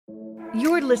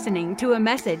You're listening to a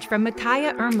message from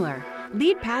Micaiah Ermler,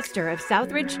 lead pastor of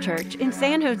Southridge Church in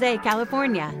San Jose,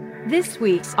 California. This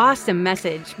week's awesome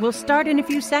message will start in a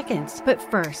few seconds, but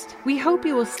first, we hope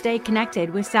you will stay connected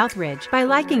with Southridge by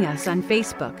liking us on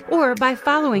Facebook or by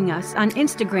following us on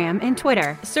Instagram and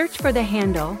Twitter. Search for the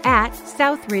handle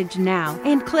 @Southridge Now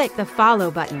and click the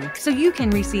follow button so you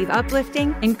can receive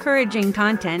uplifting, encouraging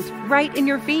content right in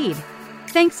your feed.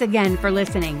 Thanks again for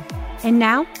listening. And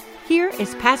now, here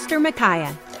is Pastor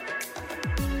Micaiah.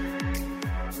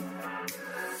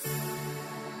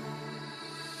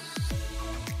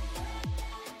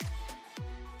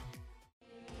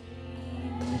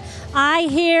 I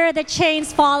hear the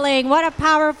chains falling. What a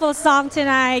powerful song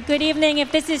tonight. Good evening.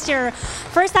 If this is your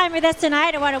first time with us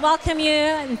tonight, I want to welcome you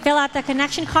and fill out the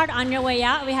connection card on your way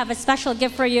out. We have a special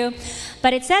gift for you.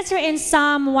 But it says here in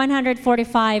Psalm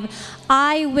 145,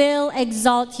 I will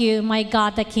exalt you, my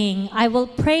God the King. I will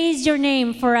praise your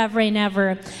name forever and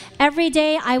ever. Every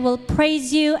day I will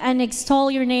praise you and extol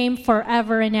your name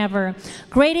forever and ever.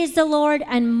 Great is the Lord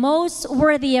and most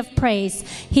worthy of praise.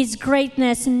 His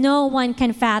greatness no one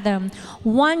can fathom.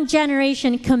 One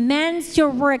generation commends your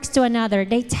works to another.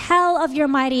 They tell of your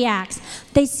mighty acts.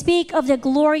 They speak of the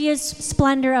glorious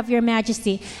splendor of your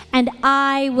majesty, and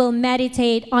I will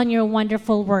meditate on your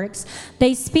wonderful works.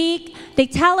 They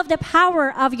tell of the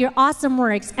power of your awesome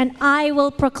works, and I will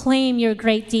proclaim your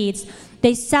great deeds.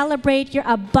 They celebrate your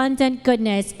abundant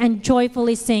goodness and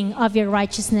joyfully sing of your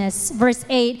righteousness. Verse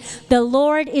 8, the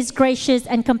Lord is gracious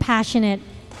and compassionate,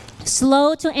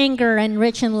 slow to anger and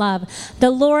rich in love.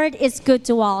 The Lord is good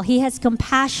to all. He has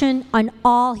compassion on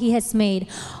all he has made.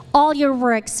 All your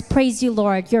works praise you,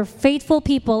 Lord. Your faithful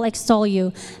people extol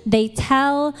you. They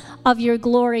tell of your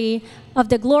glory, of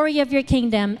the glory of your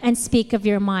kingdom, and speak of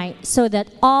your might, so that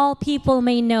all people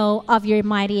may know of your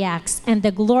mighty acts and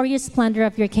the glorious splendor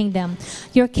of your kingdom.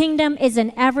 Your kingdom is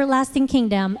an everlasting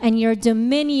kingdom, and your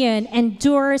dominion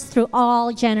endures through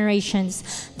all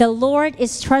generations. The Lord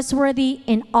is trustworthy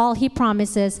in all he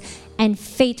promises and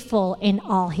faithful in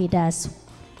all he does.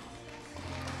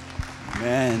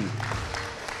 Amen.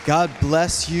 God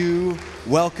bless you.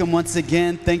 Welcome once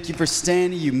again. Thank you for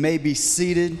standing. You may be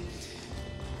seated.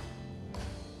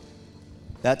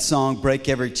 That song, Break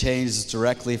Every Chain, is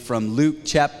directly from Luke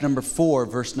chapter number 4,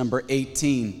 verse number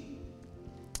 18,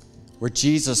 where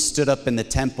Jesus stood up in the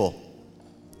temple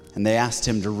and they asked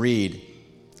him to read.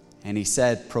 And he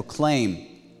said, proclaim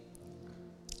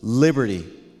liberty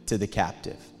to the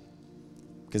captive,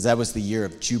 because that was the year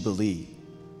of Jubilee.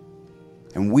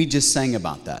 And we just sang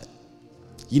about that.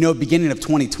 You know, beginning of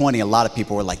 2020, a lot of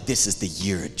people were like, this is the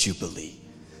year of Jubilee.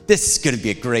 This is going to be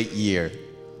a great year.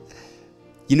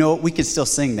 You know what? We can still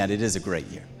sing that it is a great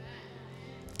year.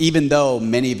 Even though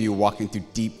many of you are walking through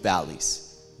deep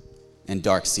valleys and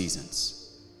dark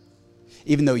seasons.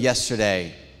 Even though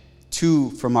yesterday,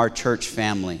 2 from our church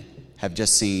family have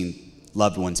just seen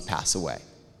loved ones pass away.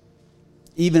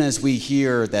 Even as we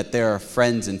hear that there are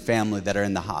friends and family that are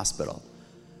in the hospital,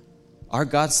 our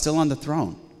God's still on the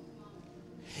throne.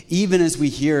 Even as we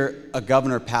hear a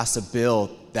governor pass a bill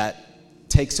that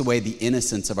takes away the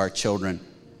innocence of our children,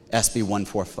 SB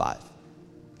 145,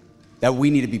 that we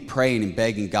need to be praying and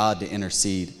begging God to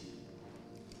intercede.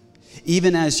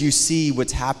 Even as you see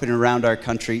what's happening around our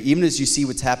country, even as you see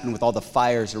what's happening with all the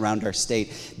fires around our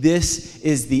state, this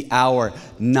is the hour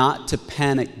not to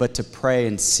panic, but to pray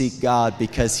and seek God,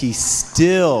 because he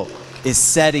still is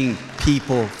setting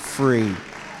people free.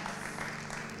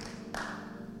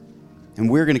 And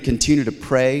we're going to continue to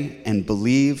pray and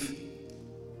believe.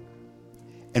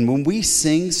 And when we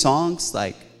sing songs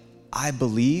like, I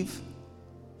believe,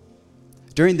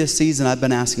 during this season, I've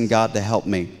been asking God to help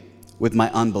me with my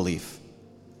unbelief.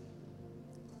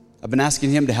 I've been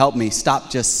asking him to help me stop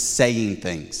just saying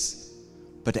things,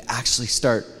 but to actually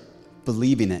start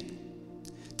believing it.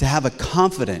 To have a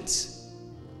confidence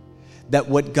that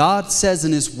what God says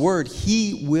in his word,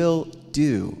 he will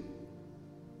do.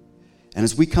 And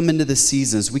as we come into this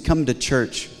season, as we come to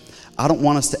church, I don't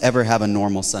want us to ever have a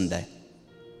normal Sunday.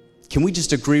 Can we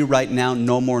just agree right now,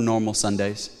 no more normal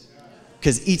Sundays?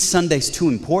 Because each Sunday's too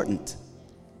important.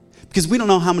 Because we don't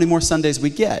know how many more Sundays we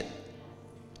get.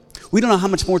 We don't know how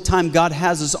much more time God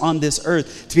has us on this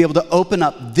earth to be able to open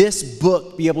up this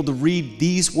book, be able to read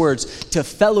these words, to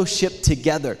fellowship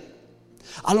together.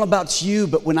 I don't know about you,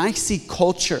 but when I see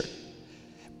culture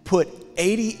put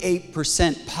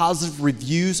 88% positive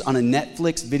reviews on a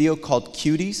Netflix video called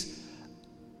Cuties,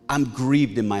 I'm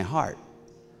grieved in my heart.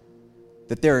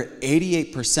 That there are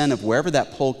 88% of wherever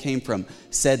that poll came from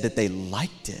said that they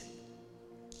liked it.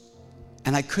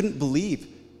 And I couldn't believe.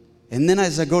 And then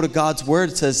as I go to God's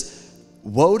word, it says,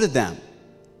 woe to them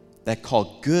that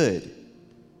call good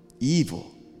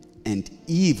evil and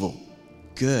evil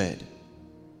good.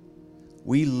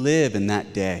 We live in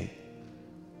that day.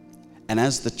 And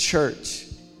as the church,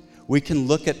 we can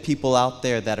look at people out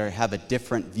there that have a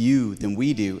different view than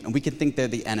we do, and we can think they're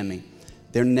the enemy.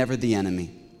 They're never the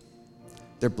enemy.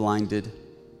 They're blinded.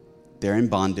 They're in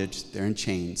bondage. They're in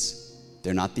chains.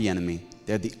 They're not the enemy.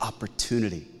 They're the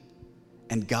opportunity.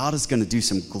 And God is going to do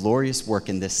some glorious work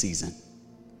in this season.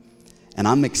 And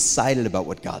I'm excited about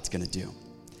what God's going to do.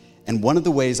 And one of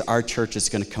the ways our church is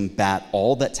going to combat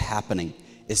all that's happening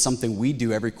is something we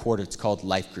do every quarter. It's called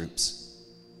life groups.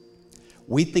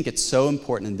 We think it's so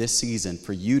important in this season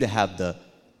for you to have the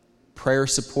prayer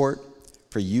support,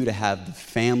 for you to have the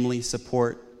family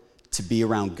support, to be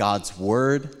around God's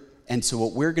word. And so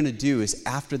what we're going to do is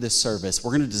after this service,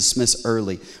 we're going to dismiss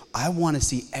early. I want to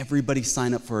see everybody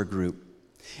sign up for a group.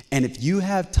 And if you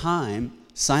have time,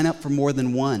 sign up for more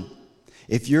than one.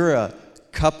 If you're a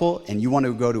couple and you want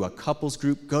to go to a couples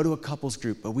group, go to a couples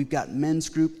group. But we've got men's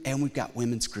group and we've got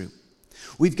women's group.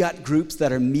 We've got groups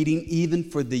that are meeting even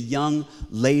for the young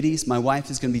ladies. My wife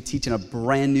is going to be teaching a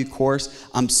brand new course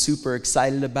I'm super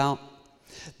excited about.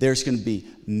 There's going to be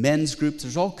men's groups.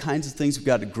 There's all kinds of things. We've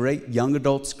got a great young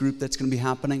adults group that's going to be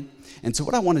happening. And so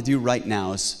what I want to do right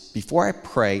now is, before I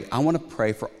pray, I want to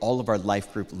pray for all of our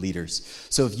life group leaders.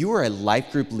 So if you are a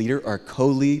life group leader or a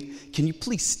co-lead, can you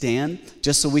please stand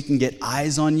just so we can get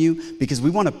eyes on you? Because we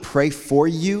want to pray for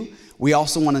you. We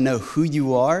also want to know who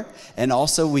you are. And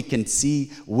also we can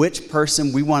see which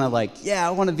person we want to I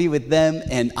want to be with them.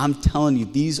 And I'm telling you,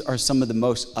 these are some of the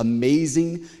most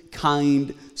amazing,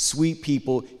 kind, sweet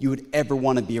people you would ever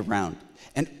want to be around.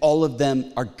 And all of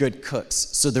them are good cooks,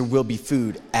 so there will be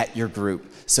food at your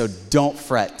group. So don't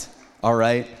fret, all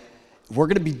right? We're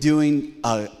going to be doing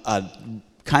a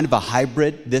kind of a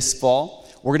hybrid this fall.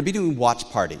 We're going to be doing watch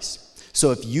parties.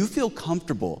 So if you feel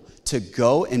comfortable to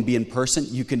go and be in person,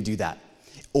 you can do that.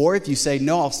 Or if you say,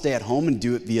 no, I'll stay at home and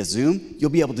do it via Zoom, you'll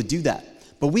be able to do that.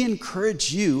 But we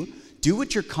encourage you, do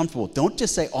what you're comfortable. Don't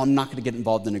just say, I'm not going to get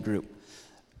involved in a group.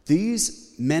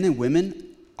 These men and women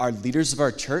are leaders of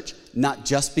our church, not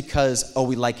just because,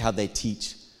 we like how they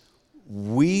teach.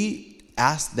 We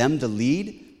ask them to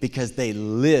lead because they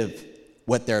live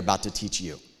what they're about to teach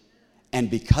you.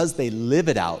 And because they live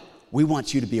it out, we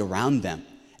want you to be around them.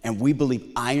 And we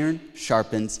believe iron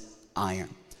sharpens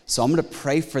iron. So I'm going to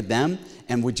pray for them.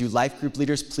 And would you life group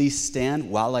leaders please stand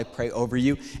while I pray over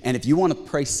you? And if you want to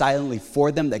pray silently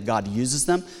for them, that God uses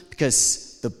them,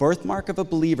 because the birthmark of a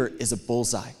believer is a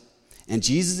bullseye. And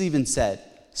Jesus even said,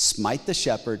 smite the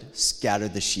shepherd, scatter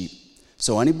the sheep.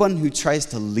 So anyone who tries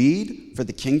to lead for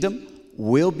the kingdom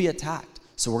will be attacked.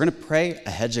 So we're going to pray a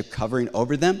hedge of covering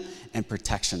over them and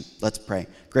protection. Let's pray.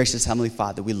 Gracious Heavenly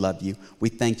Father, we love you. We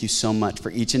thank you so much for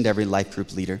each and every life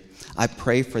group leader. I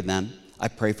pray for them. I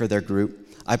pray for their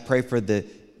group. I pray for the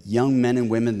young men and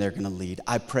women they're going to lead.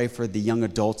 I pray for the young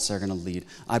adults they're going to lead.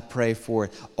 I pray for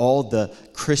all the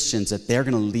Christians that they're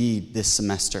going to lead this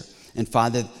semester. And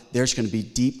Father, there's going to be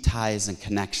deep ties and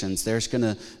connections. There's going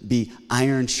to be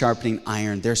iron sharpening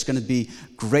iron. There's going to be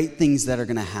great things that are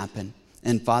going to happen.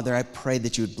 And Father, I pray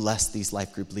that you would bless these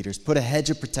life group leaders. Put a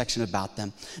hedge of protection about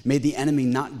them. May the enemy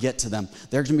not get to them.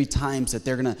 There's going to be times that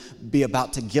they're going to be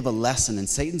about to give a lesson, and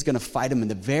Satan's going to fight them in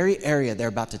the very area they're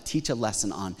about to teach a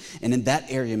lesson on. And in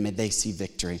that area, may they see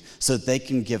victory so that they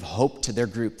can give hope to their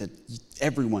group that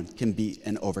everyone can be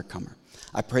an overcomer.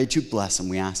 I pray that you bless them,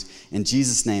 we ask. In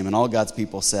Jesus' name, and all God's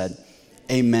people said,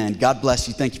 amen. God bless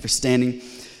you. Thank you for standing.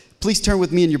 Please turn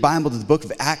with me in your Bible to the book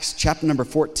of Acts, chapter number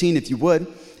 14, if you would.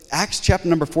 Acts chapter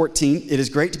number 14. It is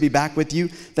great to be back with you.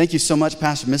 Thank you so much,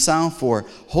 Pastor Missile, for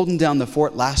holding down the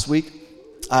fort last week.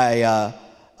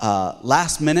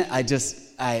 Last minute,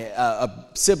 a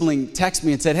sibling texted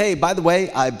me and said, hey, by the way,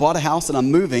 I bought a house and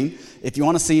I'm moving. If you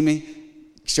want to see me,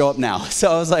 show up now.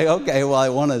 So I was like, okay, well, I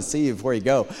want to see you before you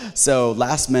go. So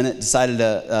last minute, decided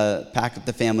to pack up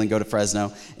the family and go to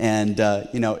Fresno. And,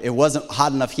 it wasn't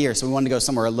hot enough here, so we wanted to go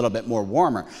somewhere a little bit more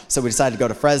warmer. So we decided to go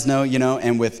to Fresno,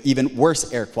 and with even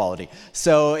worse air quality.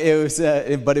 So it was,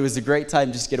 but it was a great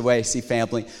time just to get away, see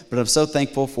family. But I'm so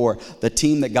thankful for the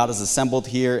team that God has assembled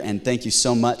here, and thank you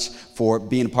so much for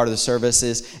being a part of the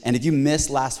services. And if you missed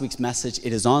last week's message,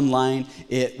 it is online.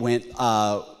 It went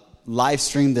live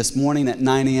stream this morning at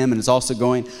 9 a.m. and it's also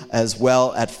going as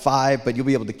well at 5, but you'll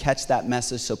be able to catch that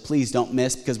message, so please don't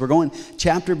miss, because we're going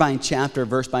chapter by chapter,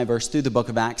 verse by verse through the book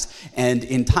of Acts. And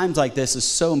in times like this, it's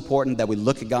so important that we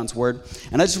look at God's word.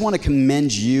 And I just want to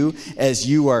commend you as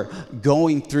you are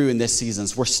going through in this season.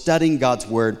 So we're studying God's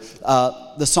word.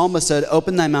 the psalmist said,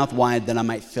 "Open thy mouth wide that I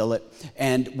might fill it."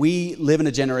 And we live in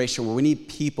a generation where we need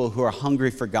people who are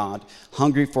hungry for God,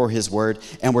 hungry for his word,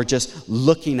 and we're just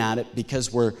looking at it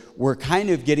because we're kind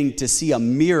of getting to see a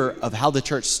mirror of how the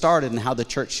church started and how the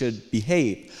church should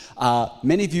behave.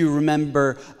 Many of you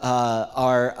remember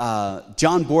our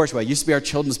John Bourgeois, used to be our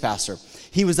children's pastor.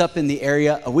 He was up in the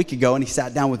area a week ago, and he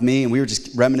sat down with me, and we were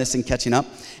just reminiscing, catching up.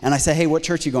 And I said, "Hey, what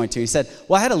church are you going to?" He said,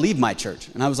 "Well, I had to leave my church."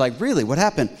 And I was like, "Really? What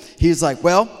happened?" He was like,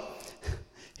 "Well,"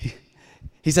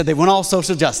 he said, "they went all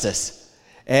social justice."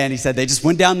 And he said, "They just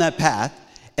went down that path,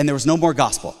 and there was no more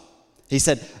gospel." He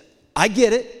said, "I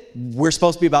get it. We're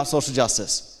supposed to be about social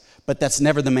justice, but that's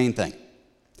never the main thing.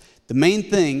 The main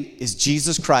thing is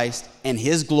Jesus Christ and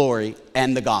his glory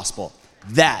and the gospel.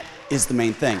 That is the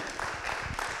main thing.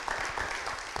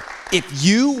 If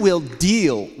you will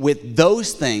deal with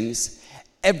those things,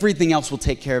 everything else will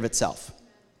take care of itself."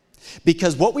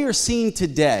 Because what we are seeing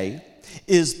today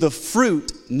is the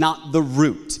fruit, not the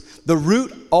root. The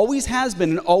root always has been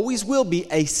and always will be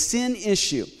a sin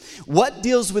issue. What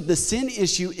deals with the sin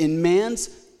issue in man's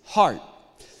heart?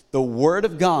 The Word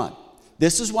of God.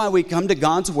 This is why we come to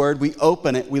God's word, we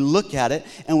open it, we look at it,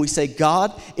 and we say,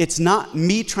 "God, it's not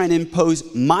me trying to impose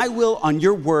my will on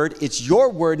your word. It's your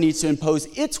word needs to impose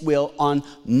its will on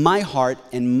my heart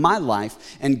and my life.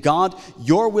 And God,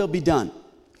 your will be done."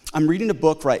 I'm reading a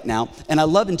book right now, and I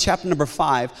love in chapter number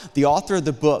 5, the author of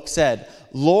the book said,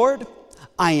 "Lord,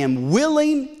 I am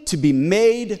willing to be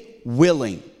made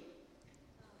willing."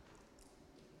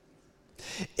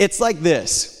 It's like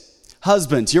this.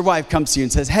 Husbands, your wife comes to you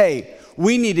and says, "Hey,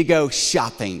 we need to go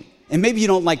shopping." And maybe you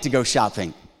don't like to go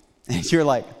shopping. And you're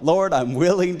like, "Lord, I'm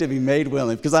willing to be made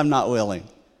willing," because I'm not willing.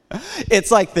 It's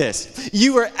like this.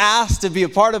 You were asked to be a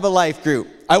part of a life group.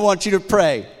 I want you to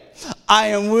pray. I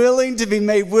am willing to be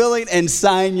made willing, and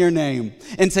sign your name.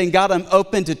 And saying, "God, I'm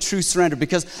open to true surrender."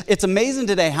 Because it's amazing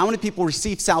today how many people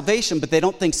receive salvation, but they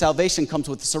don't think salvation comes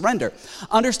with surrender.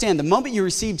 Understand, the moment you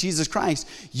receive Jesus Christ,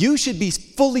 you should be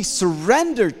fully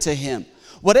surrendered to him.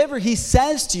 Whatever he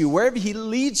says to you, wherever he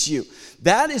leads you,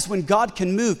 that is when God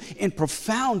can move in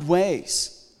profound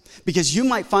ways. Because you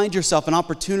might find yourself in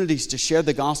opportunities to share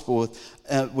the gospel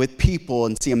with people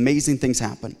and see amazing things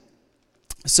happen.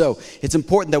 So it's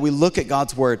important that we look at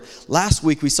God's word. Last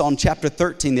week we saw in chapter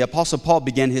 13, the Apostle Paul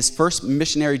began his first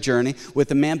missionary journey with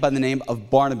a man by the name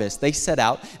of Barnabas. They set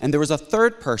out, and there was a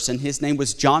third person. His name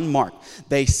was John Mark.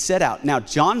 They set out. Now,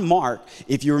 John Mark,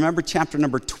 if you remember chapter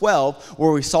number 12,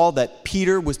 where we saw that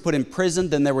Peter was put in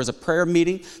prison, then there was a prayer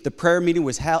meeting. The prayer meeting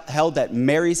was held at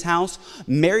Mary's house.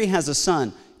 Mary has a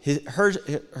son.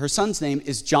 Her son's name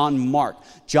is John Mark.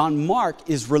 John Mark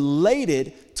is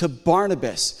related to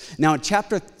Barnabas. Now in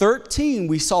chapter 13,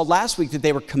 we saw last week that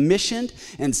they were commissioned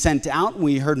and sent out.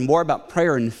 We heard more about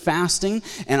prayer and fasting,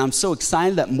 and I'm so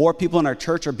excited that more people in our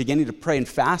church are beginning to pray and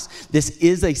fast. This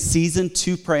is a season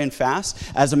to pray and fast.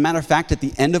 As a matter of fact, at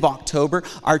the end of October,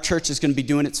 our church is going to be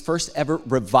doing its first ever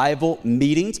revival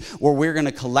meetings, where we're going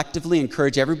to collectively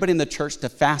encourage everybody in the church to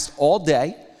fast all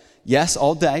day. Yes,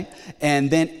 all day.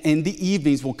 And then in the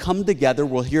evenings, we'll come together.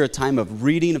 We'll hear a time of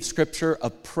reading of scripture,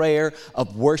 of prayer,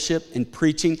 of worship and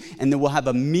preaching. And then we'll have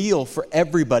a meal for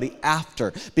everybody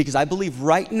after. Because I believe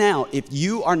right now, if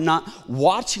you are not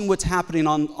watching what's happening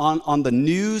on the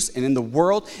news and in the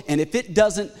world, and if it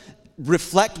doesn't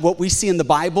reflect what we see in the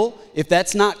Bible, if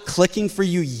that's not clicking for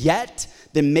you yet,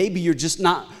 then maybe you're just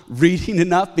not reading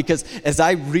enough. Because as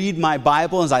I read my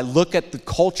Bible, as I look at the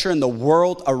culture and the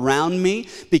world around me,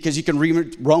 because you can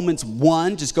read Romans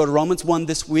 1, just go to Romans 1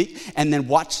 this week, and then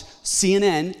watch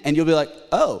CNN, and you'll be like,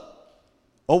 oh,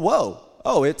 whoa.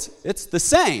 Oh, it's the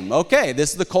same. Okay,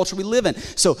 this is the culture we live in.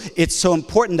 So it's so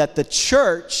important that the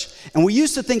church, and we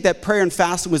used to think that prayer and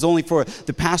fasting was only for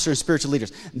the pastor and spiritual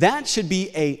leaders. That should be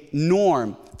a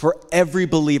norm for every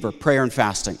believer, prayer and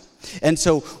fasting. And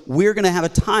so we're going to have a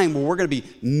time where we're going to be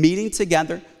meeting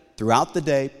together throughout the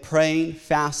day, praying,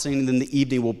 fasting, and then the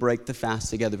evening we'll break the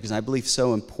fast together, because I believe it's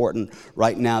so important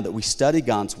right now that we study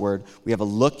God's word, we have a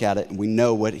look at it, and we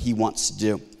know what he wants to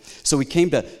do. So we came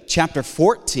to chapter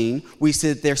 14. We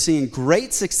see that they're seeing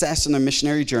great success in their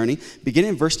missionary journey.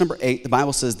 Beginning in verse number 8, the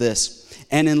Bible says this: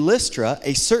 "And in Lystra,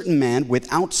 a certain man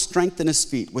without strength in his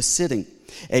feet was sitting,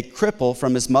 a cripple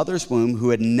from his mother's womb who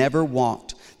had never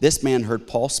walked. This man heard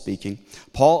Paul speaking.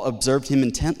 Paul observed him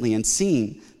intently, and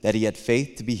seeing that he had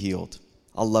faith to be healed."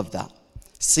 I love that.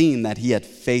 Seeing that he had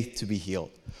faith to be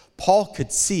healed. Paul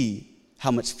could see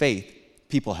how much faith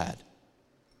people had.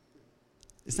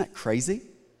 Isn't that crazy?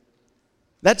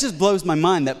 That just blows my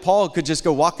mind that Paul could just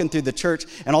go walking through the church,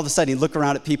 and all of a sudden he'd look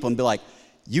around at people and be like,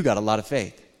 "You got a lot of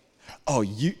faith. Oh,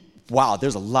 wow,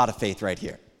 there's a lot of faith right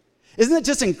here." Isn't it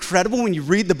just incredible when you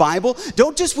read the Bible?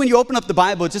 Don't just when you open up the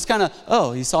Bible, just kind of,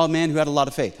 oh, he saw a man who had a lot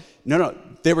of faith. No.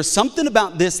 There was something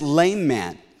about this lame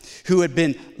man who had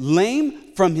been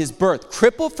lame from his birth,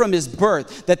 crippled from his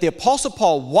birth, that the Apostle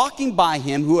Paul, walking by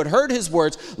him, who had heard his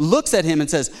words, looks at him and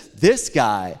says, this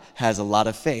guy has a lot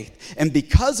of faith. And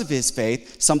because of his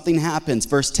faith, something happens.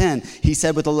 Verse 10, he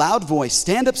said with a loud voice,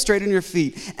 stand up straight on your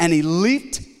feet. And he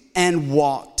leaped and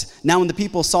walked. Now when the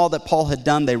people saw that Paul had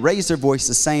done, they raised their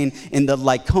voices, saying in the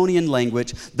Lycaonian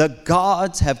language, the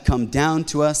gods have come down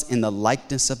to us in the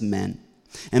likeness of men.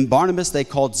 And Barnabas they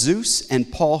called Zeus,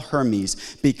 and Paul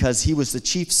Hermes, because he was the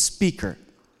chief speaker.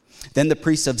 Then the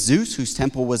priests of Zeus, whose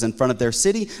temple was in front of their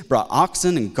city, brought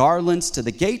oxen and garlands to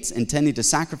the gates, intending to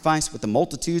sacrifice with the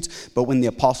multitudes. But when the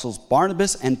apostles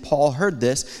Barnabas and Paul heard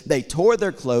this, they tore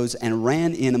their clothes and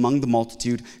ran in among the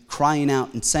multitude, crying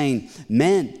out and saying,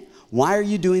 men, why are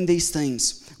you doing these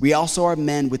things? We also are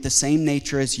men with the same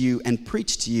nature as you, and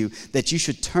preach to you that you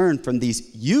should turn from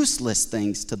these useless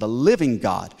things to the living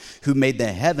God, who made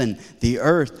the heaven, the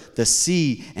earth, the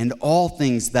sea, and all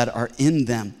things that are in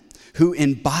them, who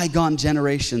in bygone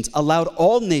generations allowed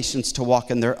all nations to walk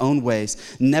in their own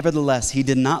ways. Nevertheless, he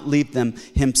did not leave them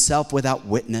himself without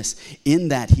witness, in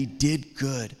that he did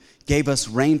good, gave us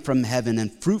rain from heaven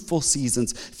and fruitful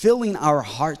seasons, filling our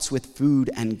hearts with food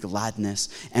and gladness.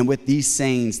 And with these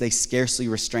sayings, they scarcely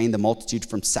restrained the multitude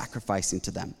from sacrificing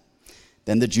to them.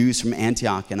 Then the Jews from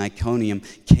Antioch and Iconium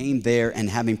came there, and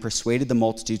having persuaded the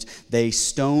multitudes, they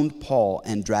stoned Paul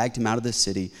and dragged him out of the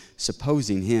city,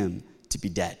 supposing him to be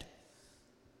dead.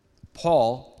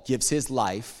 Paul gives his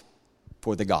life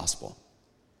for the gospel.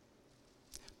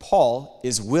 Paul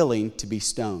is willing to be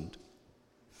stoned.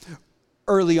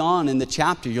 Early on in the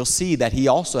chapter, you'll see that he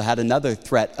also had another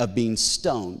threat of being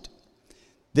stoned.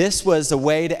 This was a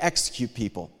way to execute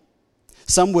people.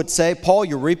 Some would say, Paul,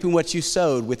 you're reaping what you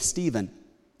sowed with Stephen.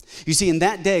 You see, in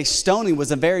that day, stoning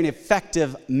was a very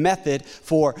effective method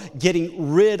for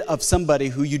getting rid of somebody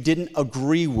who you didn't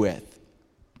agree with.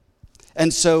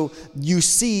 And so you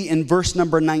see in verse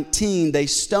number 19, they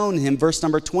stone him. Verse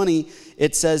number 20,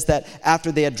 it says that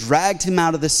after they had dragged him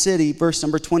out of the city, verse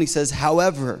number 20 says,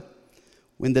 however,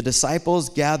 when the disciples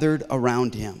gathered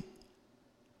around him,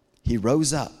 he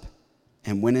rose up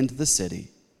and went into the city,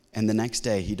 and the next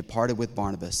day he departed with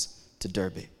Barnabas to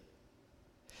Derbe.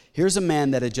 Here's a man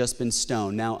that had just been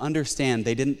stoned. Now understand,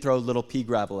 they didn't throw little pea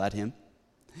gravel at him.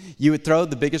 You would throw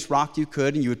the biggest rock you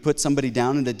could, and you would put somebody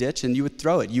down in a ditch, and you would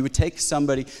throw it. You would take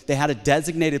somebody, they had a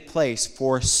designated place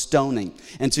for stoning.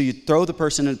 And so you'd throw the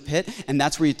person in a pit, and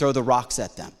that's where you throw the rocks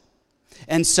at them.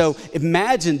 And so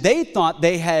imagine, they thought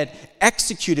they had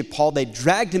executed Paul. They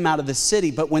dragged him out of the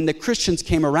city. But when the Christians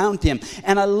came around him,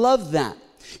 and I love that.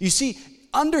 You see,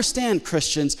 understand,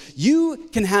 Christians, you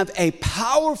can have a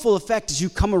powerful effect as you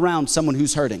come around someone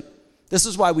who's hurting. This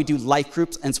is why we do life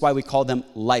groups, and it's why we call them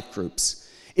life groups.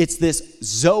 It's this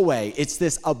Zoe, it's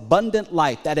this abundant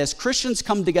life that as Christians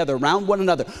come together around one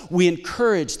another, we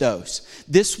encourage those.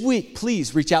 This week,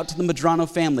 please reach out to the Medrano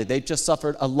family. They've just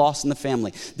suffered a loss in the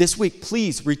family. This week,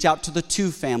 please reach out to the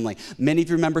Tu family. Many of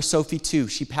you remember Sophie Tu.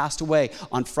 She passed away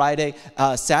on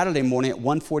Saturday morning at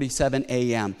 1:47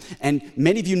 a.m. And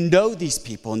many of you know these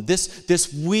people. And this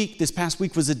past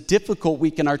week was a difficult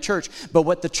week in our church. But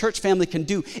what the church family can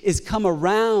do is come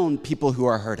around people who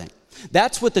are hurting.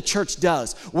 That's what the church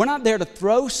does. We're not there to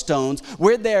throw stones.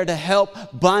 We're there to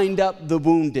help bind up the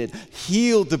wounded,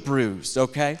 heal the bruised,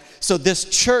 okay? So this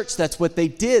church, that's what they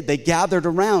did. They gathered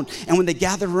around. And when they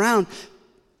gathered around,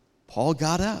 Paul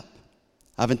got up.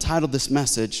 I've entitled this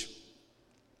message,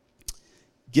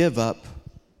 Give Up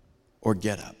or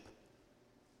Get Up.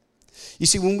 You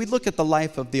see, when we look at the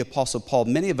life of the Apostle Paul,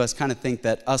 many of us kind of think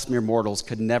that us mere mortals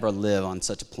could never live on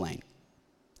such a plane.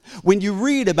 When you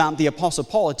read about the Apostle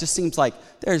Paul, it just seems like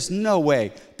there's no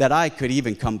way that I could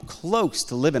even come close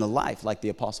to living a life like the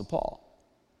Apostle Paul.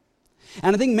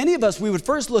 And I think many of us, we would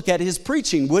first look at his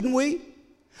preaching, wouldn't we?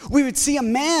 We would see a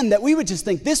man that we would just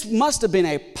think this must have been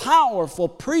a powerful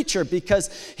preacher,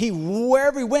 because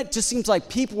wherever he went, it just seems like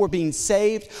people were being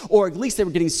saved, or at least they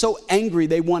were getting so angry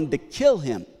they wanted to kill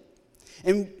him.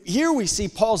 And here we see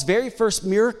Paul's very first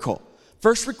miracle.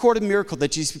 First recorded miracle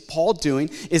that you see Paul doing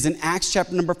is in Acts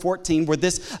chapter number 14, where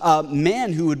this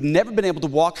man who had never been able to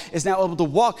walk is now able to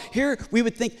walk. Here we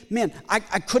would think, man, I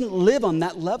couldn't live on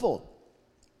that level.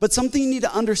 But something you need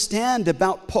to understand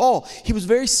about Paul, he was a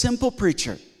very simple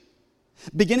preacher.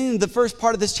 Beginning in the first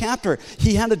part of this chapter,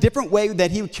 he had a different way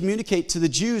that he would communicate to the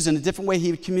Jews and a different way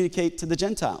he would communicate to the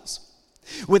Gentiles.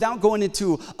 Without going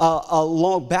into a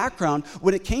long background,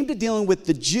 when it came to dealing with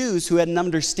the Jews who had an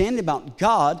understanding about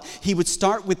God, he would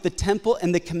start with the temple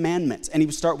and the commandments, and he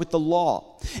would start with the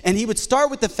law. And he would start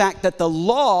with the fact that the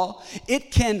law,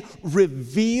 it can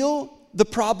reveal the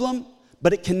problem,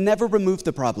 but it can never remove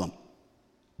the problem.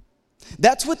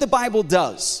 That's what the Bible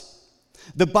does.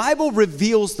 The Bible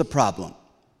reveals the problem.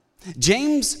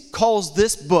 James calls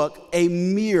this book a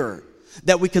mirror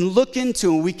that we can look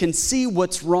into and we can see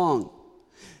what's wrong.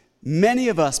 Many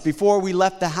of us, before we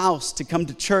left the house to come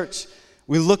to church,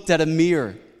 we looked at a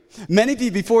mirror. Many of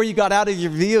you, before you got out of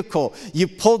your vehicle, you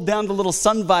pulled down the little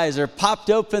sun visor, popped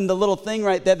open the little thing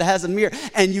right there that has a mirror,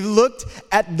 and you looked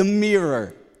at the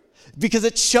mirror because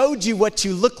it showed you what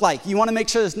you look like. You want to make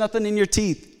sure there's nothing in your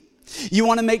teeth. You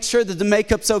want to make sure that the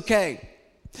makeup's okay.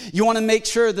 You want to make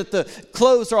sure that the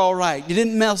clothes are all right. You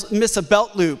didn't miss a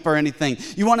belt loop or anything.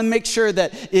 You want to make sure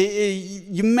that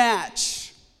you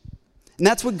match. And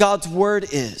that's what God's word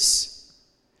is.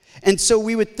 And so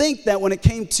we would think that when it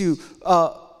came to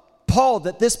Paul,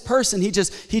 that this person, he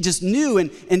just knew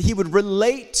and he would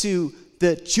relate to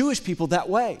the Jewish people that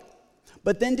way.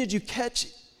 But then did you catch,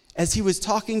 as he was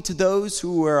talking to those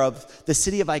who were of the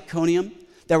city of Iconium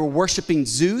that were worshiping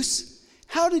Zeus,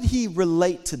 how did he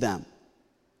relate to them?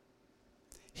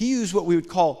 He used what we would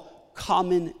call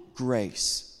common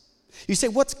grace. You say,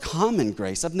 what's common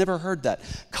grace? I've never heard that.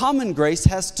 Common grace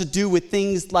has to do with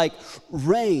things like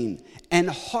rain and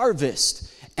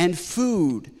harvest and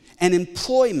food and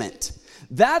employment.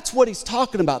 That's what he's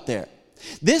talking about there.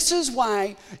 This is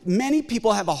why many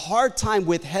people have a hard time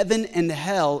with heaven and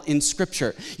hell in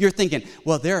Scripture. You're thinking,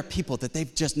 well, there are people that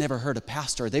they've just never heard a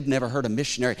pastor, or they've never heard a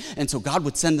missionary, and so God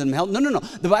would send them to hell. No.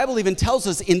 The Bible even tells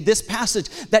us in this passage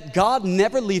that God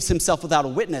never leaves himself without a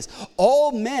witness.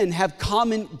 All men have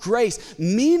common grace,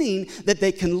 meaning that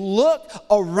they can look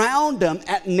around them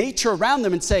at nature around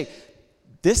them and say,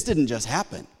 this didn't just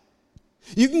happen.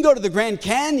 You can go to the Grand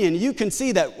Canyon, you can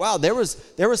see that, wow, there was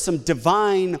some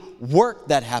divine work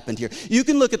that happened here. You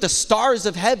can look at the stars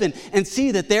of heaven and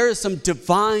see that there is some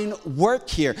divine work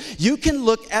here. You can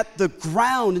look at the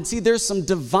ground and see there's some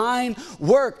divine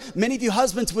work. Many of you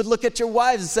husbands would look at your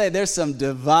wives and say, there's some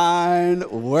divine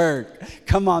work.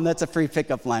 Come on, that's a free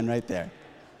pickup line right there.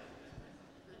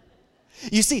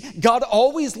 You see, God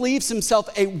always leaves himself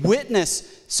a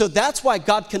witness. So that's why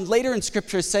God can later in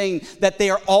Scripture saying that they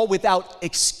are all without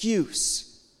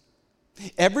excuse.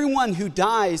 Everyone who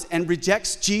dies and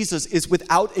rejects Jesus is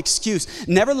without excuse.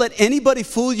 Never let anybody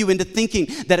fool you into thinking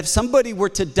that if somebody were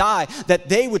to die, that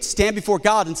they would stand before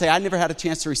God and say, I never had a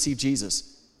chance to receive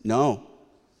Jesus. No,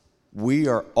 we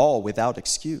are all without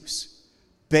excuse.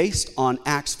 Based on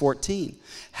Acts 14,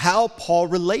 how Paul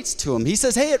relates to him. He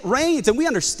says, hey, it rains, and we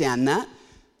understand that.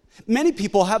 Many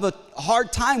people have a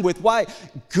hard time with why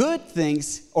good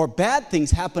things or bad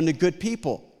things happen to good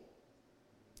people.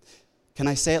 Can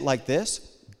I say it like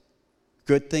this?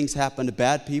 Good things happen to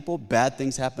bad people, bad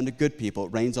things happen to good people.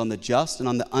 It rains on the just and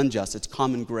on the unjust. It's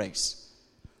common grace.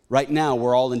 Right now,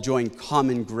 we're all enjoying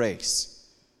common grace.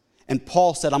 And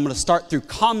Paul said, I'm going to start through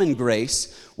common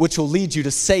grace, which will lead you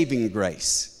to saving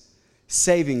grace.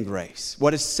 Saving grace.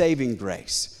 What is saving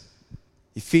grace?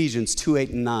 Ephesians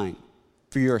 2:8-9.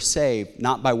 For you are saved,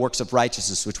 not by works of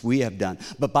righteousness, which we have done,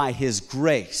 but by his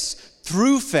grace,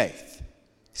 through faith,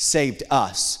 saved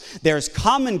us. There's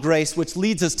common grace, which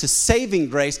leads us to saving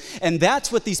grace, and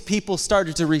that's what these people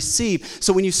started to receive.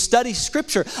 So when you study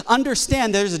Scripture,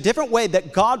 understand there's a different way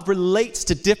that God relates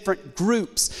to different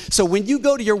groups. So when you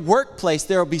go to your workplace,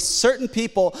 there will be certain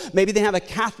people, maybe they have a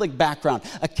Catholic background.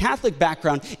 A Catholic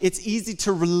background, it's easy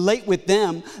to relate with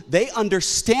them. They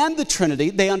understand the Trinity.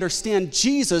 They understand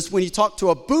Jesus. When you talk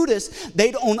to a Buddhist,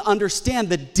 they don't understand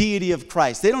the deity of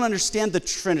Christ. They don't understand the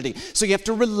Trinity. So you have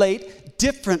to relate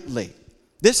differently.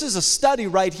 This is a study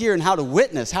right here in how to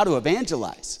witness, how to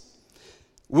evangelize.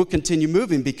 We'll continue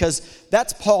moving because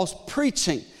that's Paul's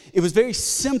preaching. It was very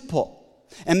simple.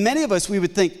 And many of us, we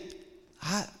would think,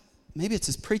 maybe it's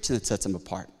his preaching that sets him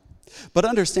apart. But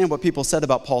understand what people said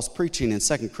about Paul's preaching in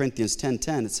 2 Corinthians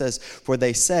 10:10. It says, for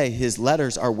they say his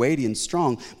letters are weighty and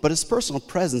strong, but his personal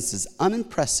presence is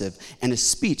unimpressive and his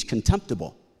speech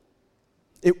contemptible.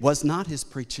 It was not his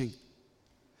preaching.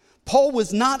 Paul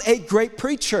was not a great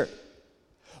preacher.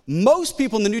 Most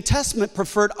people in the New Testament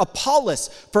preferred Apollos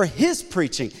for his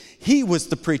preaching. He was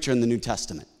the preacher in the New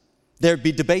Testament. There'd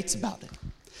be debates about it.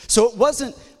 So it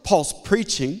wasn't Paul's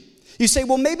preaching. You say,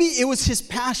 well, maybe it was his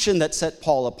passion that set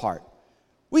Paul apart.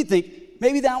 We think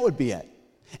maybe that would be it.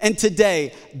 And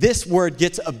today, this word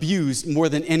gets abused more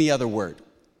than any other word.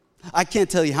 I can't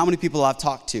tell you how many people I've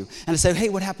talked to, and I say, hey,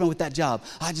 what happened with that job?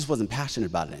 I just wasn't passionate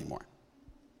about it anymore.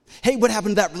 Hey, what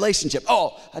happened to that relationship?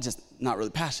 Oh, I'm just not really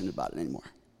passionate about it anymore.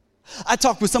 I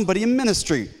talked with somebody in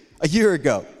ministry a year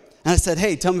ago, and I said,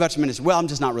 hey, tell me about your ministry. Well, I'm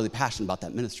just not really passionate about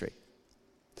that ministry.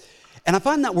 And I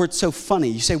find that word so funny.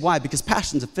 You say, why? Because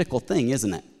passion's a fickle thing,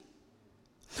 isn't it?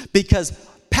 Because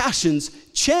passions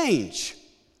change.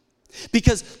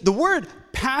 Because the word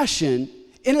passion,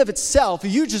 in and of itself,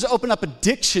 if you just open up a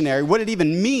dictionary, what it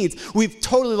even means, we've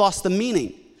totally lost the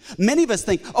meaning. Many of us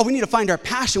think, oh, we need to find our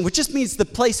passion, which just means the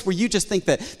place where you just think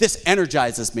that this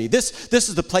energizes me. This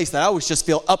is the place that I always just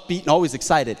feel upbeat and always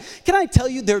excited. Can I tell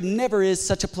you, there never is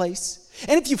such a place?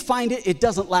 And if you find it, it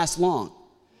doesn't last long.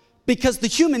 Because the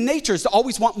human nature is to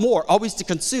always want more, always to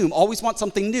consume, always want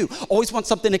something new, always want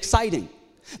something exciting.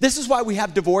 This is why we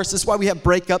have divorce. This is why we have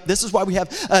breakup. This is why we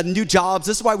have new jobs.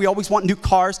 This is why we always want new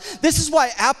cars. This is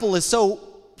why Apple is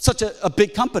such a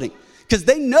big company. Because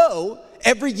they know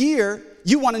every year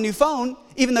you want a new phone,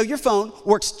 even though your phone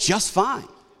works just fine.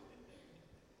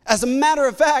 As a matter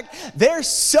of fact, they're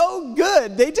so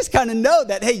good, they just kind of know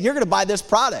that, hey, you're going to buy this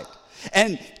product.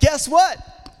 And guess what?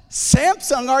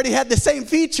 Samsung already had the same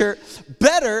feature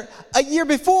better a year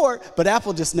before, but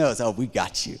Apple just knows, oh, we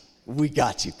got you. We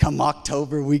got you. Come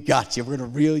October, we got you. We're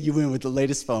going to reel you in with the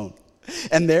latest phone.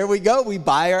 And there we go. We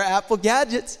buy our Apple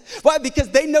gadgets. Why? Because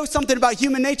they know something about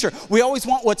human nature. We always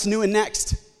want what's new and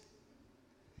next.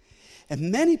 And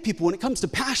many people, when it comes to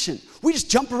passion, we just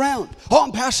jump around. Oh,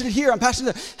 I'm passionate here. I'm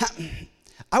passionate there.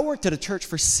 I worked at a church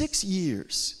for 6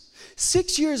 years.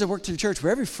 6 years I worked at a church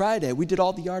where every Friday we did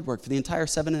all the yard work for the entire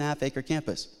 7.5-acre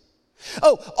campus.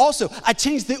 Oh, also, I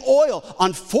changed the oil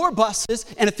on 4 buses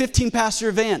and a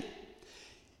 15-passenger van.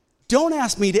 Don't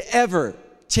ask me to ever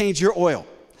change your oil.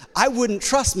 I wouldn't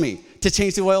trust me to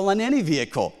change the oil on any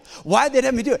vehicle. Why they'd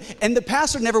have me do it? And the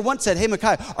pastor never once said, hey,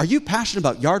 Micaiah, are you passionate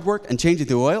about yard work and changing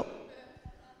the oil?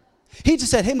 He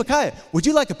just said, hey, Micaiah, would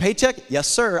you like a paycheck? Yes,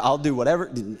 sir, I'll do whatever.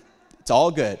 It's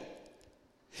all good.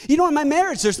 You know, in my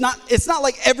marriage, it's not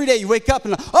like every day you wake up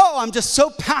and, oh, I'm just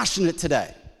so passionate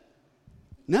today.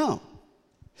 No.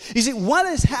 You see, what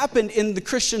has happened in the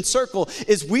Christian circle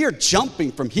is we are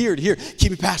jumping from here to here.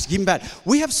 Keep me passionate, keep me bad.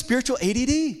 We have spiritual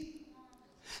ADD.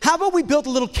 How about we build a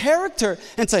little character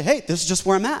and say, hey, this is just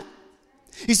where I'm at.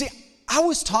 You see, I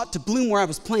was taught to bloom where I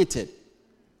was planted.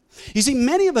 You see,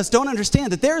 many of us don't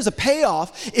understand that there is a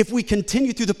payoff if we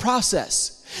continue through the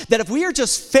process. That if we are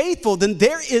just faithful, then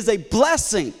there is a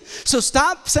blessing. So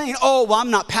stop saying, oh, well,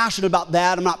 I'm not passionate about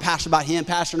that. I'm not passionate about him,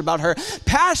 passionate about her.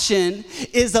 Passion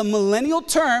is a millennial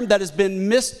term that has been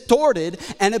misdistorted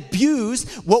and abused.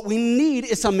 What we need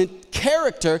is some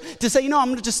character to say, you know, I'm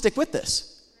going to just stick with this.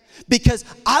 Because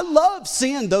I love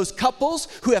seeing those couples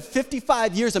who have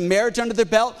 55 years of marriage under their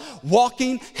belt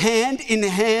walking hand in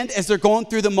hand as they're going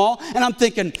through the mall. And I'm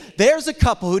thinking, there's a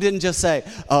couple who didn't just say,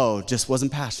 oh, just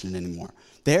wasn't passionate anymore.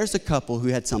 There's a couple who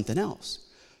had something else.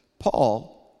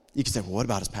 Paul, you can say, well, what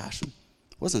about his passion?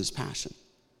 It wasn't his passion.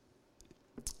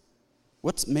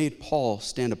 What's made Paul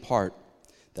stand apart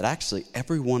that actually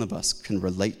every one of us can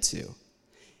relate to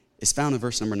is found in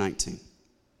verse number 19.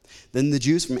 Then the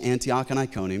Jews from Antioch and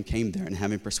Iconium came there, and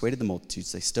having persuaded the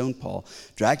multitudes, they stoned Paul,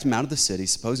 dragged him out of the city,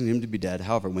 supposing him to be dead.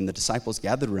 However, when the disciples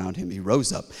gathered around him, he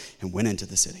rose up and went into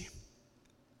the city.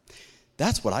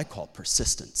 That's what I call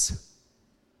persistence.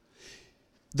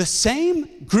 The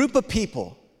same group of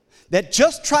people that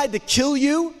just tried to kill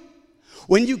you,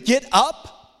 when you get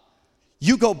up,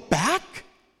 you go back.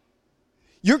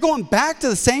 You're going back to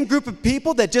the same group of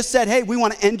people that just said, hey, we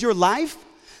want to end your life.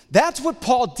 That's what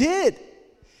Paul did.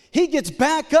 He gets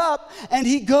back up and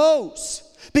he goes,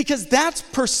 because that's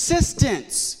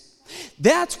persistence.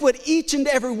 That's what each and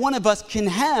every one of us can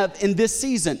have in this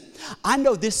season. I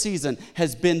know this season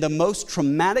has been the most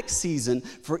traumatic season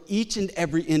for each and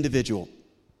every individual.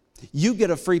 You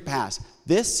get a free pass.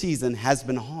 This season has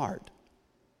been hard.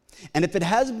 And if it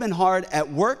hasn't been hard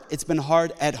at work, it's been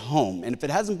hard at home. And if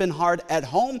it hasn't been hard at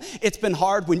home, it's been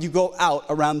hard when you go out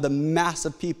around the mass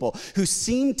of people who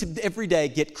seem to every day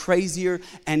get crazier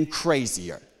and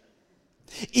crazier.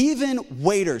 Even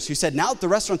waiters who said, now that the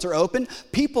restaurants are open,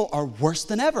 people are worse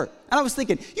than ever. And I was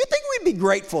thinking, you think we'd be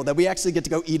grateful that we actually get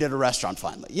to go eat at a restaurant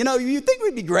finally? You know, you think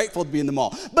we'd be grateful to be in the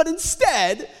mall. But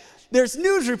instead, there's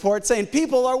news reports saying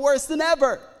people are worse than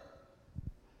ever.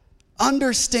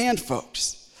 Understand,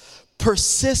 folks.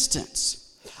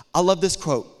 Persistence. I love this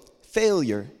quote.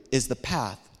 Failure is the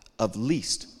path of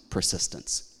least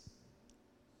persistence.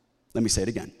 Let me say it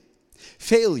again.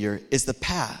 Failure is the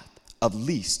path of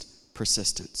least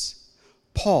persistence.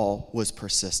 Paul was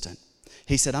persistent.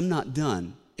 He said, I'm not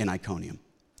done in Iconium.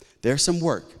 There's some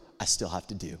work I still have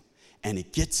to do. And he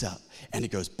gets up and he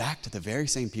goes back to the very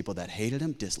same people that hated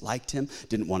him, disliked him,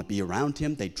 didn't want to be around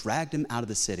him. They dragged him out of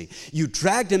the city. You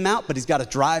dragged him out, but he's got to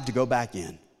drive to go back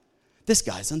in. This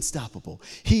guy's unstoppable.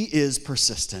 He is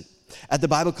persistent. At the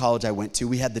Bible college I went to,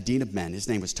 we had the dean of men. His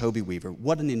name was Toby Weaver.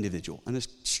 What an individual, an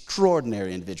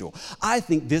extraordinary individual. I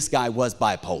think this guy was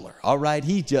bipolar, all right?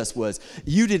 He just was.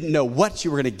 You didn't know what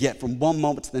you were going to get from one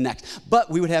moment to the next. But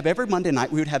we would have every Monday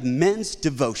night, we would have men's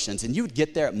devotions. And you would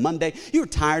get there at Monday. You were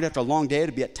tired after a long day. It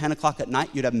would be at 10 o'clock at night.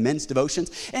 You'd have men's devotions.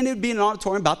 And it would be an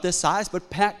auditorium about this size, but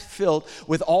packed filled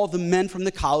with all the men from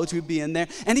the college who would be in there.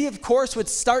 And he, of course, would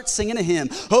start singing a hymn,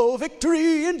 "Oh,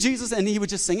 victory in Jesus." And he would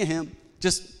just sing a hymn.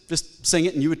 Just sing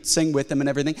it, and you would sing with him and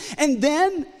everything. And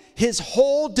then his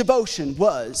whole devotion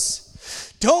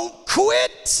was, don't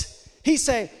quit. He'd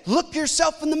say, look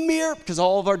yourself in the mirror, because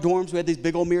all of our dorms, we had these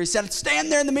big old mirrors. He said,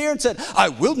 stand there in the mirror and said, I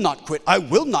will not quit, I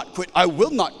will not quit, I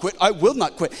will not quit, I will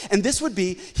not quit. And this would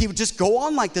be, he would just go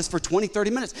on like this for 20,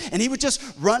 30 minutes. And he would just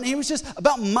run. He was just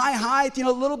about my height,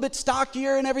 a little bit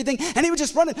stockier and everything. And he would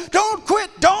just run it, don't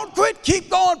quit, keep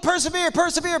going, persevere,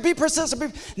 be persistent.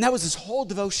 And that was his whole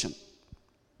devotion.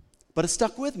 But it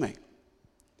stuck with me.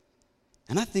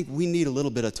 And I think we need a little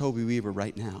bit of Toby Weaver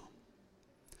right now.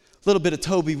 A little bit of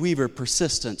Toby Weaver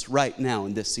persistence right now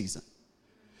in this season.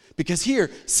 Because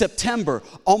here, September,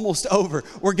 almost over,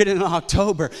 we're getting into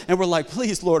October, and we're like,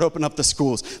 please, Lord, open up the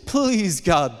schools. Please,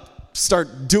 God,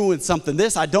 start doing something.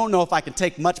 I don't know if I can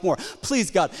take much more. Please,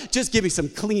 God, just give me some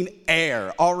clean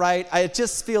air, all right? It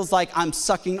just feels like I'm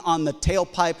sucking on the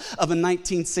tailpipe of a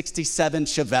 1967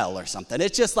 Chevelle or something.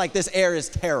 It's just like this air is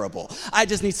terrible. I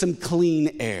just need some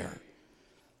clean air.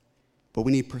 But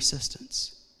we need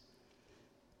persistence.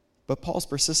 But Paul's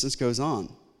persistence goes on.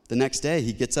 The next day,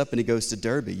 he gets up and he goes to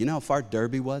Derbe. You know how far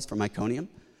Derbe was from Iconium?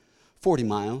 40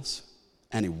 miles.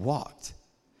 And he walked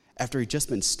after he'd just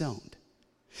been stoned.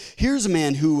 Here's a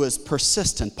man who was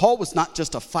persistent. Paul was not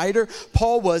just a fighter.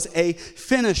 Paul was a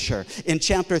finisher. In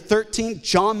chapter 13,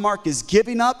 John Mark is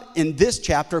giving up. In this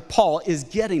chapter, Paul is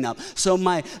getting up. So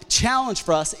my challenge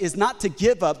for us is not to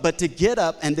give up, but to get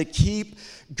up and to keep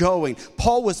going.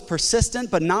 Paul was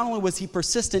persistent, but not only was he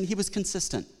persistent, he was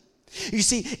consistent. You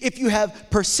see, if you have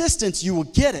persistence, you will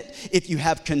get it. If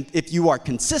you are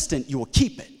consistent, you will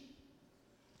keep it.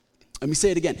 Let me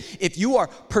say it again. If you are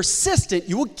persistent,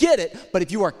 you will get it, but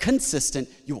if you are consistent,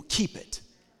 you will keep it.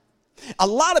 A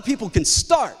lot of people can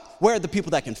start. Where are the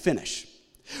people that can finish?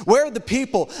 Where are the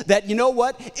people that, you know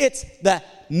what? It's the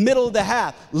middle of the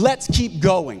half. Let's keep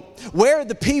going. Where are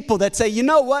the people that say, you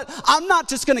know what? I'm not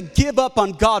just going to give up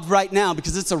on God right now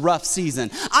because it's a rough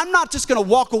season. I'm not just going to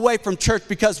walk away from church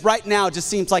because right now it just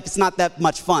seems like it's not that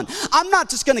much fun. I'm not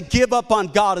just going to give up on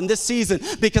God in this season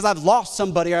because I've lost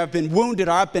somebody or I've been wounded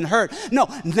or I've been hurt. No,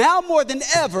 now more than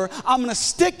ever, I'm going to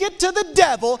stick it to the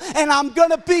devil and I'm going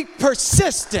to be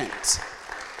persistent.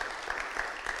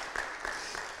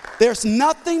 There's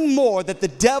nothing more that the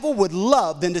devil would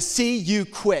love than to see you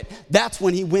quit. That's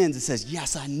when he wins and says,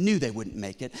 yes, I knew they wouldn't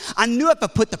make it. I knew if I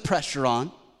put the pressure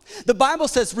on. The Bible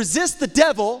says, resist the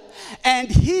devil and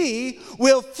he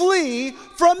will flee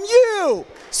from you.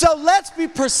 So let's be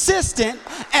persistent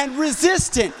and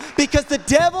resistant, because the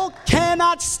devil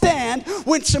cannot stand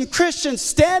when some Christians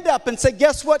stand up and say,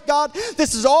 guess what, God?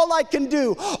 This is all I can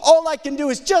do. All I can do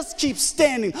is just keep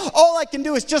standing. All I can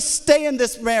do is just stay in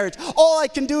this marriage. All I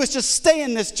can do is just stay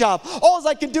in this job. All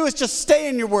I can do is just stay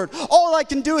in your word. All I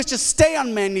can do is just stay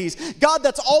on my knees. God,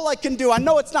 that's all I can do. I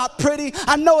know it's not pretty.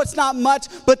 I know it's not much,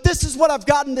 but this is what I've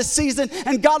gotten this season.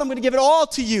 And God, I'm going to give it all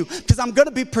to you because I'm going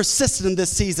to be persistent in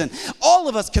this season. All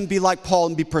of us can be like Paul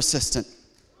and be persistent.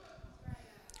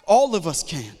 All of us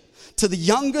can. To the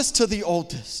youngest, to the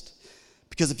oldest.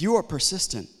 Because if you are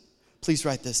persistent, please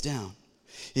write this down.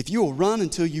 If you will run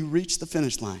until you reach the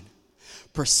finish line,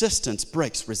 persistence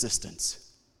breaks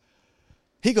resistance.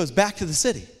 He goes back to the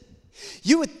city.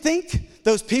 You would think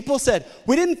those people said,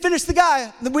 we didn't finish the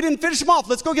guy. We didn't finish him off.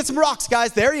 Let's go get some rocks,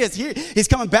 guys. There he is. He's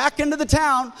coming back into the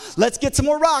town. Let's get some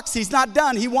more rocks. He's not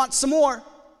done. He wants some more.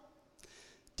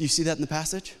 Do you see that in the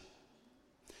passage?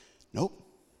 Nope.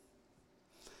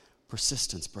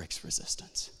 Persistence breaks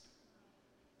resistance.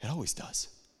 It always does.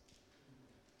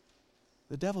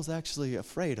 The devil's actually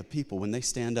afraid of people when they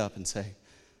stand up and say,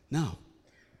 no,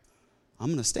 I'm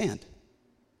going to stand.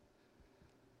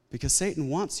 Because Satan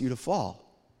wants you to fall.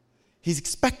 He's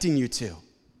expecting you to.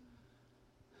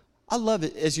 I love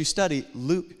it as you study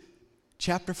Luke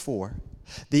chapter 4,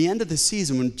 the end of the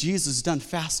season when Jesus is done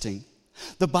fasting.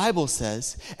 The Bible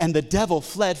says, and the devil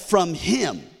fled from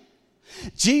him.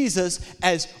 Jesus,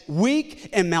 as weak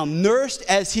and malnourished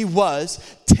as he was,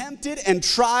 tempted and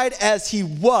tried as he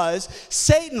was,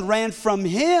 Satan ran from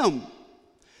him.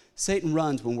 Satan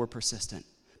runs when we're persistent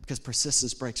because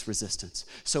persistence breaks resistance.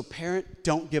 So parent,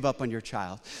 don't give up on your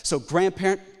child. So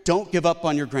grandparent, don't give up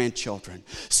on your grandchildren.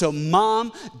 So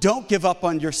mom, don't give up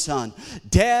on your son.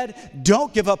 Dad,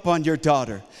 don't give up on your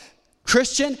daughter.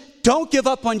 Christian, don't give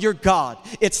up on your God.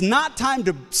 It's not time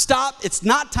to stop. It's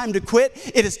not time to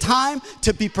quit. It is time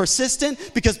to be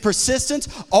persistent because persistence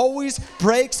always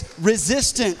breaks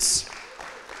resistance.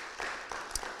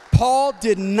 Paul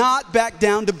did not back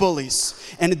down to bullies.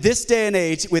 And in this day and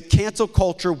age, with cancel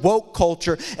culture, woke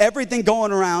culture, everything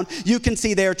going around, you can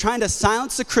see they are trying to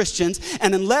silence the Christians.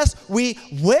 And unless we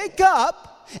wake up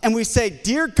and we say,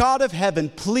 dear God of heaven,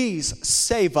 please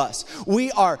save us,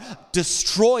 we are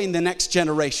destroying the next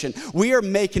generation. We are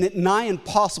making it nigh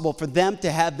impossible for them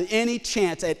to have any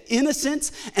chance at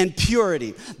innocence and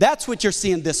purity. That's what you're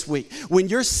seeing this week. When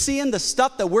you're seeing the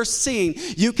stuff that we're seeing,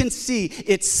 you can see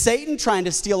it's Satan trying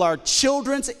to steal our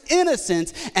children's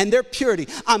innocence and their purity.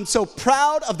 I'm so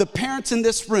proud of the parents in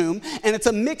this room, and it's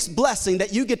a mixed blessing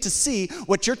that you get to see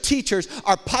what your teachers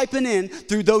are piping in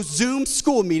through those Zoom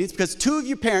school meetings, because two of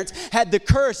you parents had the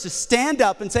courage to stand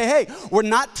up and say, hey, we're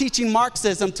not teaching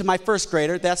Marxism to my first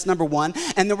grader. That's number one.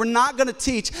 And then we're not going to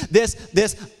teach this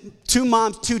two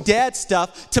moms, two dads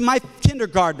stuff to my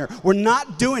kindergartner. We're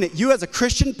not doing it. You as a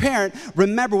Christian parent,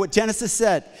 remember what Genesis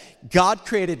said. God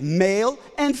created male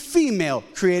and female,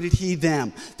 created he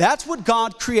them. That's what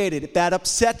God created. If that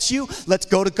upsets you, let's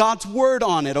go to God's word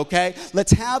on it, okay?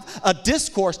 Let's have a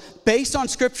discourse based on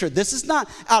Scripture. This is not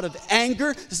out of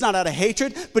anger. This is not out of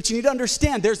hatred. But you need to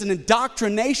understand there's an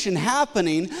indoctrination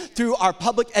happening through our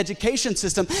public education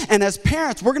system. And as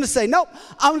parents, we're going to say, nope,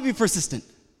 I'm going to be persistent.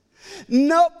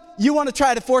 Nope, you want to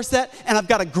try to force that? And I've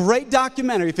got a great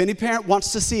documentary, if any parent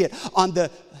wants to see it, on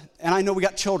the... And I know we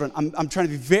got children. I'm trying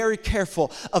to be very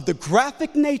careful of the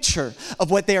graphic nature of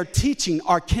what they are teaching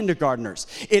our kindergartners.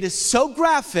 It is so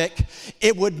graphic,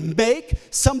 it would make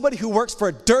somebody who works for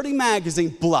a dirty magazine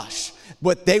blush.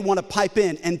 What they want to pipe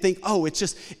in and think, oh, it's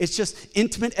just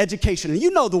intimate education. And you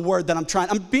know the word that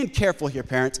I'm being careful here,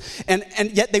 parents. And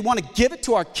yet they want to give it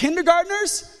to our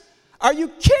kindergartners? Are you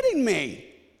kidding me?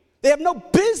 They have no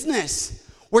business.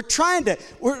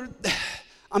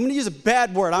 I'm going to use a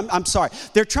bad word. I'm sorry.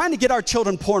 They're trying to get our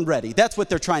children porn ready. That's what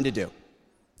they're trying to do.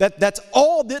 That's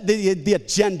all the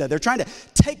agenda. They're trying to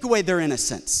take away their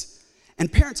innocence. And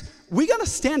parents, we got to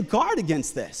stand guard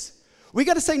against this. We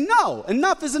got to say, no,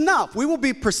 enough is enough. We will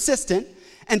be persistent.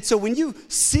 And so when you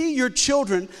see your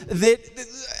children,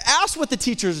 ask what the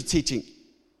teachers are teaching.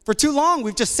 For too long,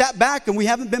 we've just sat back and we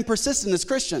haven't been persistent as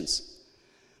Christians.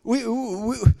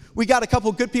 We got a couple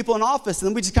of good people in office, and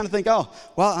then we just kind of think, oh,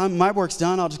 well, my work's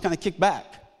done. I'll just kind of kick back.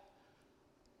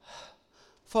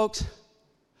 Folks,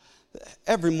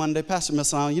 every Monday, Pastor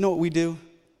Massal, you know what we do?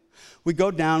 We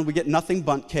go down, we get nothing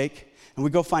but cake, and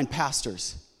we go find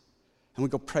pastors, and we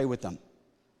go pray with them.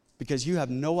 Because you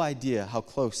have no idea how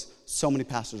close so many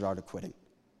pastors are to quitting.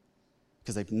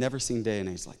 Because they've never seen day and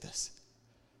age like this.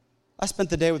 I spent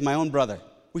the day with my own brother.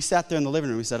 We sat there in the living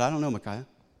room. We said, I don't know, Micaiah.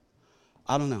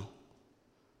 I don't know.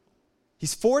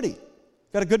 He's 40,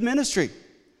 got a good ministry.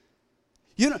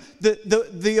 You know,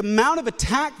 the amount of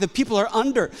attack that people are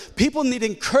under, people need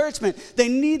encouragement. They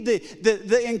need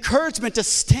the encouragement to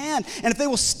stand. And if they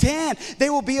will stand, they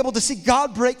will be able to see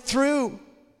God break through.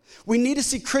 We need to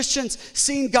see Christians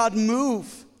seeing God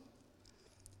move.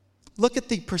 Look at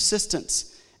the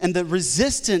persistence and the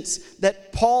resistance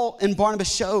that Paul and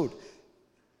Barnabas showed.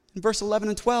 In verse 11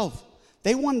 and 12,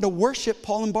 they wanted to worship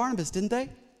Paul and Barnabas, didn't they?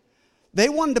 They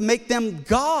wanted to make them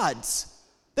gods.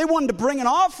 They wanted to bring an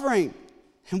offering.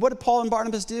 And what did Paul and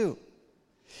Barnabas do?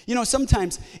 You know,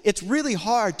 sometimes it's really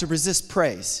hard to resist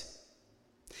praise.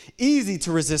 Easy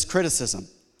to resist criticism.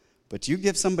 But you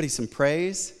give somebody some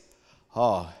praise,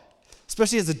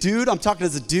 especially as a dude, I'm talking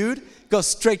as a dude, goes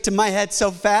straight to my head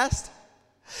so fast.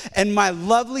 And my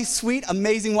lovely, sweet,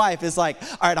 amazing wife is like,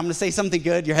 all right, I'm going to say something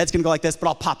good. Your head's going to go like this, but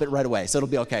I'll pop it right away, so it'll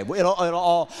be okay. It'll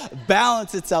all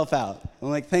balance itself out. I'm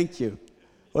like, thank you.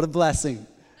 What a blessing.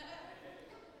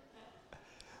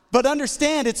 But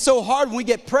understand, it's so hard when we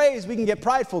get praise, we can get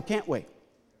prideful, can't we?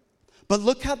 But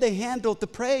look how they handled the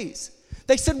praise.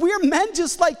 They said, we are men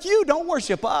just like you. Don't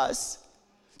worship us.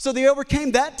 So they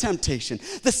overcame that temptation.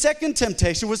 The second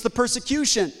temptation was the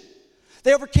persecution.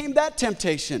 They overcame that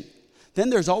temptation. Then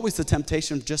there's always the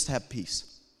temptation just to have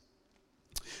peace.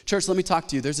 Church, let me talk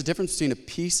to you. There's a difference between a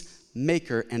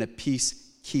peacemaker and a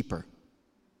peacekeeper.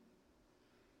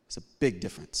 It's a big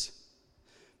difference.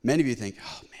 Many of you think,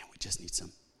 oh man, we just need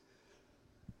some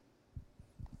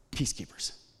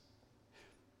peacekeepers.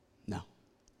 No,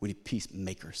 we need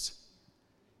peacemakers.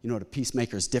 You know what, a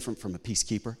peacemaker is different from a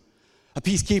peacekeeper. A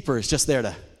peacekeeper is just there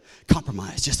to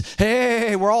Compromise. Just,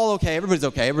 hey, we're all okay.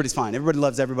 Everybody's fine. Everybody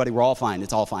loves everybody. We're all fine.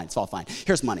 It's all fine. It's all fine.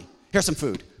 Here's money. Here's some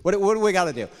food. What do we got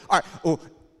to do? All right,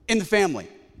 in the family.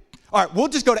 All right, we'll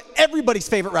just go to everybody's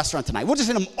favorite restaurant tonight. We'll just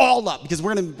hit them all up because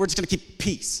we're just going to keep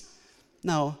peace.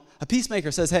 No, a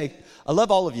peacemaker says, hey, I love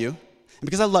all of you. And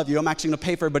because I love you, I'm actually going to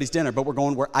pay for everybody's dinner, but we're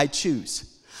going where I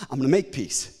choose. I'm going to make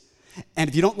peace. And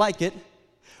if you don't like it,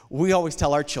 we always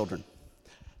tell our children,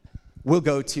 we'll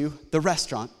go to the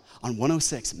restaurant on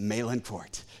 106 Mayland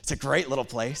Court. It's a great little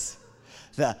place.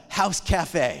 The House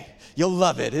Cafe. You'll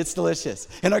love it. It's delicious.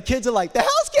 And our kids are like, the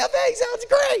House Cafe sounds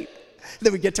great.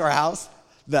 Then we get to our house,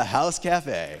 the House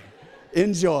Cafe.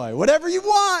 Enjoy. Whatever you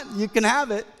want, you can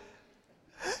have it.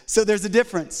 So there's a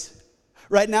difference.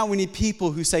 Right now we need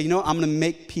people who say, you know what, I'm going to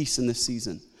make peace in this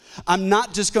season. I'm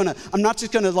not just going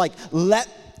to like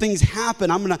let things happen.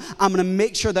 I'm going to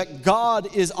make sure that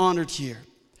God is honored here.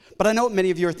 But I know what many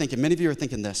of you are thinking. Many of you are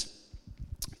thinking this.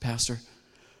 Pastor,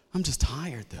 I'm just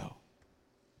tired though.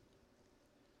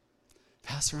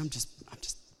 Pastor, I'm just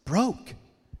broke.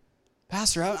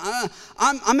 Pastor,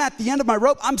 I'm at the end of my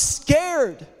rope. I'm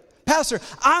scared. Pastor,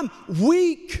 I'm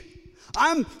weak.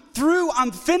 I'm through.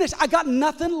 I'm finished. I got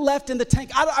nothing left in the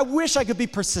tank. I wish I could be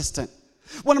persistent.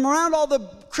 When I'm around all the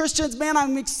Christians, man,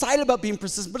 I'm excited about being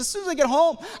persistent. But as soon as I get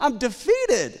home, I'm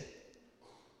defeated.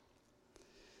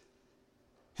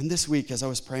 And this week, as I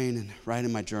was praying and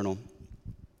writing my journal,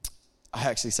 I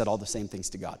actually said all the same things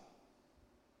to God.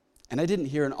 And I didn't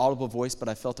hear an audible voice, but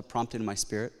I felt a prompting in my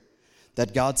spirit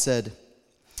that God said,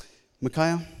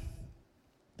 Micaiah,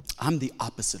 I'm the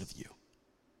opposite of you.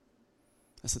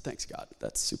 I said, thanks, God.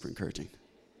 That's super encouraging.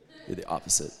 You're the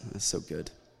opposite. That's so good.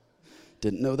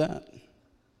 Didn't know that. And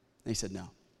he said, no.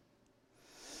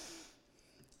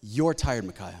 You're tired,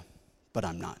 Micaiah, but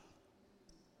I'm not.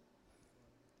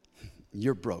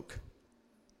 You're broke,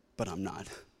 but I'm not.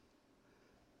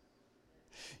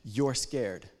 You're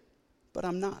scared, but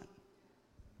I'm not.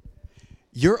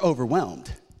 You're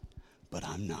overwhelmed, but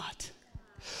I'm not.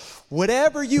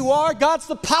 Whatever you are, God's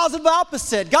the positive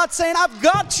opposite. God's saying, I've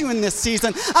got you in this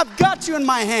season. I've got you in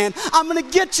my hand. I'm going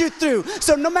to get you through.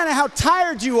 So no matter how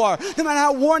tired you are, no matter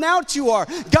how worn out you are,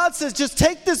 God says, just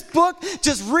take this book,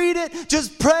 just read it,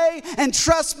 just pray, and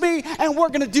trust me, and we're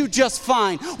going to do just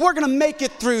fine. We're going to make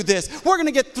it through this. We're going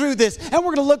to get through this, and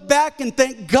we're going to look back and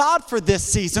thank God for this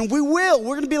season. We will.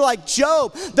 We're going to be like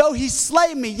Job. Though he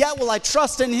slay me, yet will I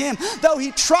trust in him. Though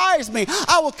he tries me,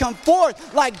 I will come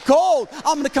forth like gold.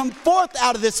 I'm going to come forth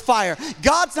out of this fire.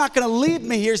 God's not going to leave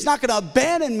me here. He's not going to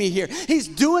abandon me here. He's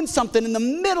doing something in the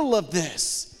middle of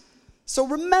this. So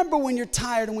remember when you're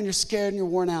tired and when you're scared and you're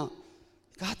worn out,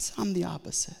 I'm the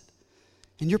opposite.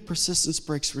 And your persistence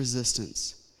breaks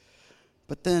resistance.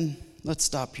 But then, let's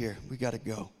stop here. We got to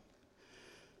go.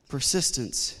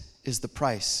 Persistence is the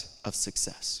price of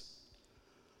success.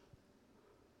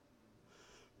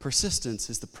 Persistence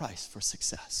is the price for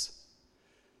success.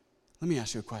 Let me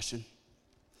ask you a question.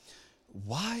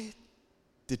 Why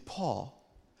did Paul,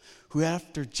 who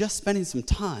after just spending some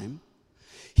time,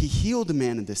 he healed a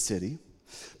man in this city,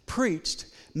 preached,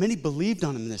 many believed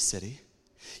on him in this city.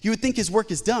 You would think his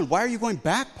work is done. Why are you going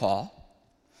back, Paul?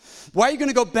 Why are you going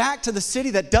to go back to the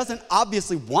city that doesn't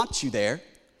obviously want you there?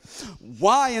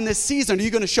 Why in this season are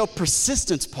you going to show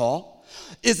persistence, Paul?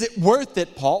 Is it worth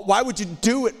it, Paul? Why would you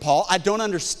do it, Paul? I don't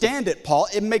understand it, Paul.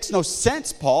 It makes no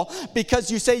sense, Paul,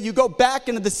 because you say you go back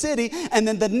into the city and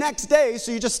then the next day,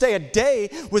 so you just stay a day.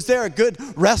 Was there a good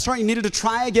restaurant you needed to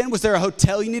try again? Was there a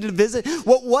hotel you needed to visit?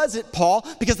 What was it, Paul?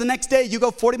 Because the next day you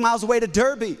go 40 miles away to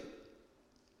Derby.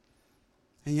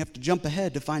 And you have to jump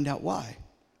ahead to find out why.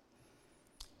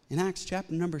 In Acts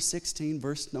chapter number 16,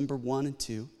 verse number 1 and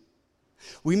 2,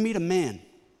 we meet a man.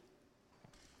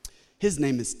 His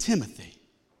name is Timothy.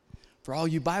 For all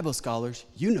you Bible scholars,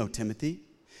 you know Timothy.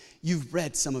 You've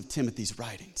read some of Timothy's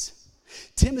writings.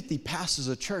 Timothy pastors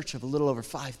a church of a little over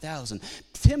 5,000.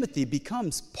 Timothy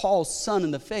becomes Paul's son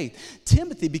in the faith.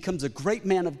 Timothy becomes a great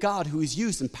man of God who is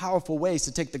used in powerful ways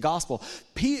to take the gospel.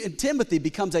 Timothy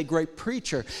becomes a great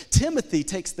preacher. Timothy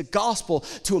takes the gospel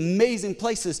to amazing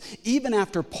places. Even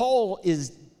after Paul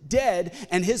is dead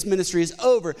and his ministry is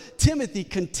over, Timothy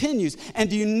continues. And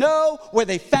do you know where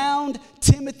they found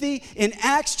Timothy? In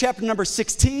Acts chapter number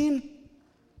 16,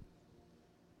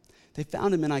 they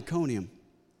found him in Iconium.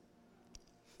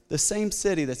 The same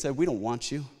city that said, we don't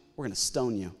want you. We're going to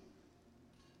stone you.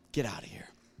 Get out of here.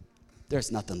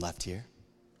 There's nothing left here.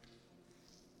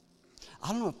 I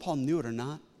don't know if Paul knew it or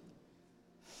not.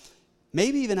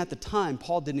 Maybe even at the time,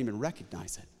 Paul didn't even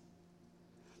recognize it.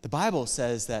 The Bible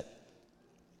says that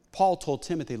Paul told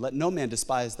Timothy, let no man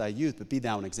despise thy youth, but be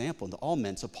thou an example unto all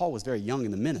men. So Paul was very young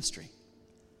in the ministry.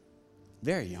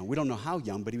 Very young. We don't know how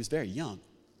young, but he was very young.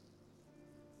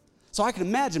 So I can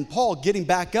imagine Paul getting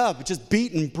back up, just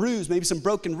beaten, bruised, maybe some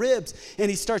broken ribs, and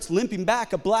he starts limping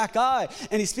back, a black eye,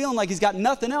 and he's feeling like he's got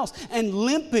nothing else, and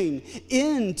limping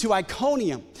into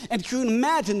Iconium. And you can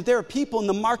imagine that there are people in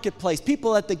the marketplace,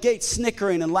 people at the gate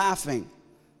snickering and laughing.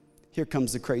 Here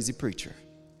comes the crazy preacher.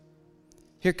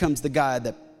 Here comes the guy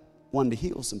that wanted to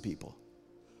heal some people.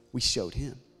 We showed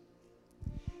him.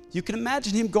 You can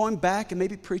imagine him going back and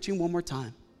maybe preaching one more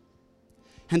time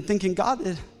and thinking, God,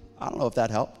 I don't know if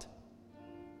that helped.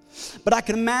 But I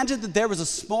can imagine that there was a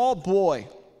small boy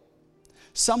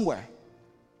somewhere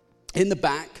in the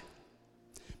back,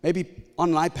 maybe on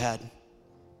an iPad,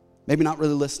 maybe not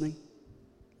really listening,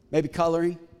 maybe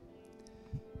coloring,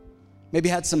 maybe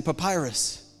had some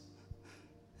papyrus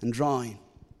and drawing,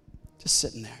 just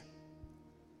sitting there.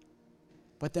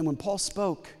 But then when Paul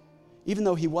spoke, even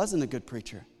though he wasn't a good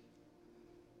preacher,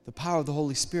 the power of the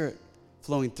Holy Spirit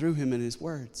flowing through him in his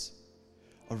words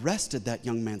arrested that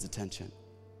young man's attention.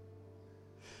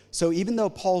 So even though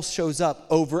Paul shows up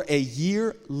over a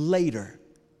year later,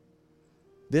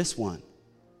 this one,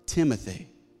 Timothy,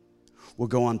 will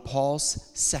go on Paul's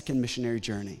second missionary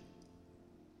journey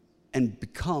and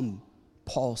become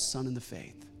Paul's son in the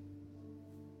faith.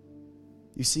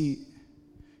 You see,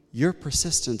 your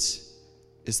persistence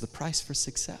is the price for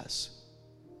success.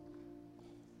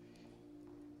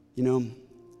 You know,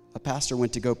 a pastor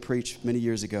went to go preach many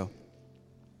years ago,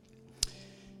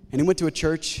 and he went to a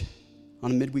church on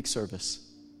a midweek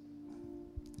service.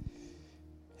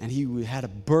 And he had a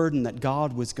burden that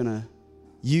God was going to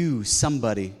use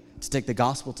somebody to take the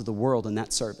gospel to the world in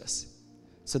that service.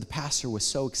 So the pastor was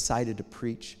so excited to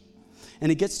preach.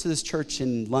 And he gets to this church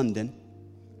in London,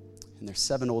 and there's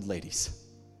 7 old ladies.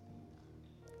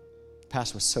 The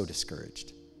pastor was so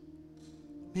discouraged.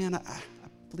 Man, I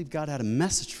believe God had a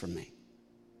message for me.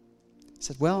 He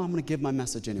said, well, I'm going to give my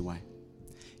message anyway.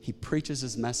 He preaches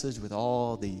his message with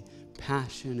all the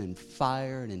passion and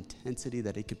fire and intensity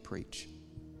that he could preach.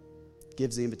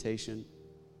 Gives the invitation,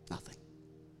 nothing.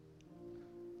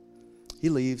 He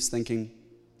leaves thinking,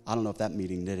 I don't know if that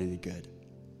meeting did any good.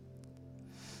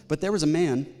 But there was a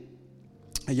man,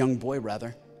 a young boy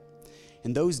rather.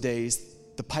 In those days,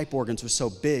 the pipe organs were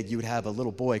so big, you would have a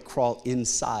little boy crawl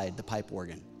inside the pipe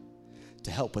organ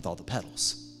to help with all the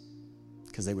pedals,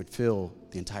 because they would fill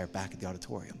the entire back of the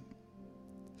auditorium.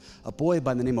 A boy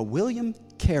by the name of William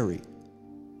Carey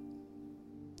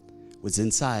was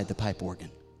inside the pipe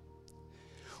organ.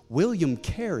 William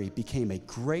Carey became a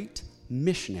great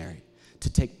missionary to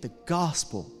take the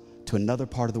gospel to another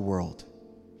part of the world.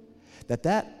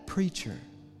 That preacher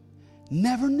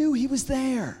never knew he was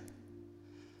there.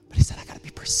 But he said, I got to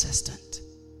be persistent.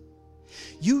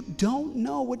 You don't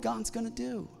know what God's going to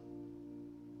do.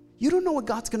 You don't know what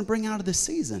God's going to bring out of this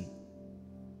season.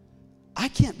 I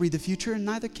can't read the future, and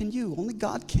neither can you. Only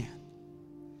God can.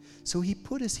 So he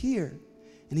put us here,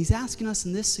 and he's asking us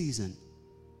in this season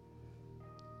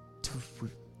to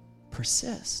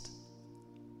persist.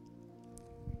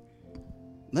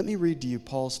 Let me read to you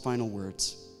Paul's final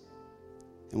words,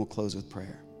 and we'll close with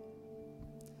prayer.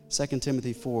 2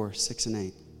 Timothy 4, 6 and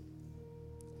 8.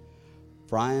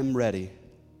 For I am ready,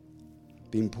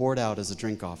 being poured out as a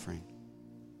drink offering.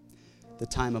 The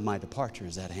time of my departure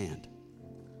is at hand.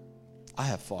 I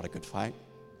have fought a good fight.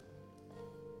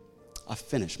 I've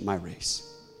finished my race.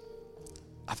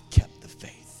 I've kept the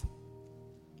faith.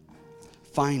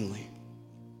 Finally,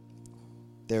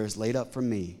 there is laid up for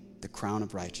me the crown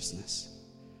of righteousness,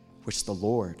 which the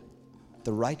Lord,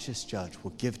 the righteous judge,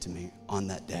 will give to me on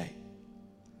that day.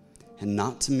 And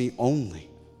not to me only,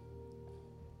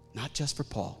 not just for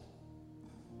Paul.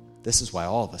 This is why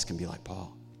all of us can be like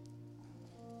Paul.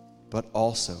 But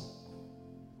also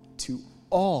to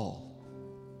all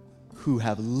who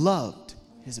have loved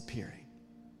his appearing.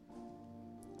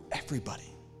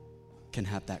 Everybody can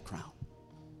have that crown.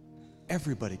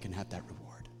 Everybody can have that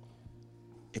reward.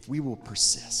 If we will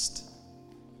persist,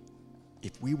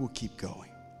 if we will keep going.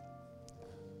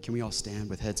 Can we all stand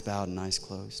with heads bowed and eyes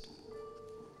closed?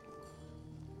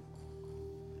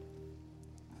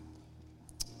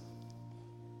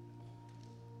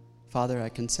 Father, I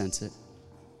can sense it.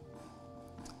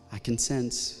 I can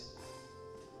sense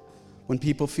when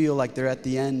people feel like they're at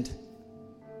the end.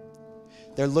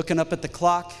 They're looking up at the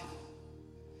clock.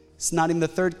 It's not even the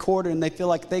third quarter and they feel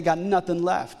like they got nothing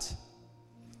left.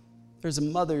 There's a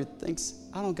mother who thinks,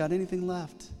 I don't got anything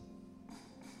left.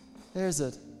 There's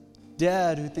a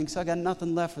dad who thinks, I got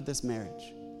nothing left for this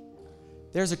marriage.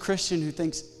 There's a Christian who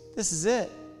thinks, this is it.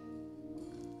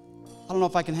 I don't know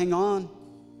if I can hang on.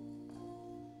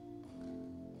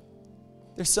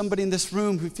 There's somebody in this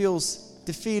room who feels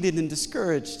defeated and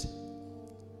discouraged.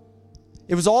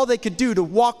 It was all they could do to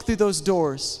walk through those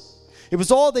doors. It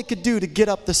was all they could do to get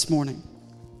up this morning.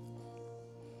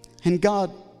 And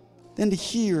God, then to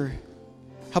hear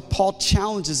how Paul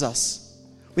challenges us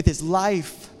with his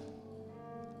life,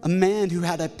 a man who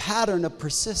had a pattern of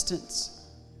persistence,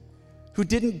 who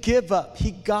didn't give up,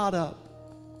 he got up.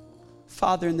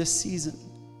 Father, in this season,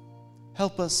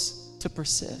 help us to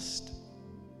persist.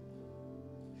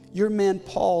 Your man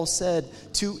Paul said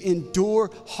to endure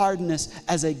hardness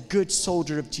as a good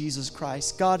soldier of Jesus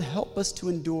Christ. God, help us to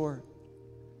endure.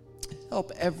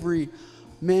 Help every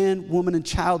man, woman, and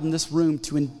child in this room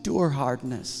to endure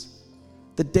hardness.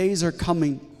 The days are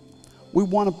coming. We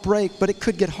want to break, but it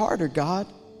could get harder, God.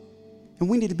 And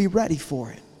we need to be ready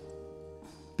for it.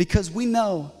 Because we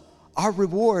know our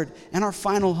reward and our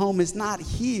final home is not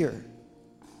here.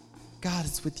 God,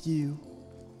 it's with you.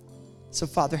 So,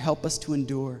 Father, help us to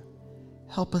endure.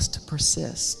 Help us to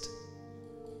persist.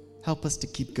 Help us to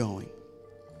keep going.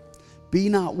 Be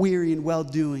not weary in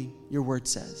well-doing, your word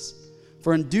says.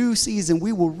 For in due season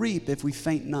we will reap if we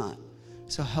faint not.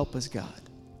 So help us, God.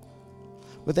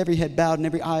 With every head bowed and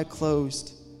every eye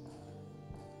closed.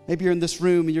 Maybe you're in this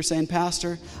room and you're saying,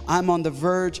 Pastor, I'm on the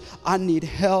verge. I need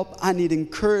help. I need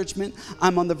encouragement.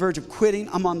 I'm on the verge of quitting.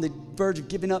 I'm on the verge of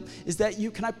giving up. Is that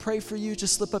you? Can I pray for you?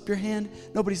 Just slip up your hand.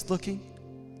 Nobody's looking.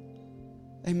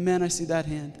 Amen. I see that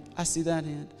hand. I see that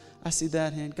hand. I see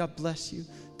that hand. God bless you.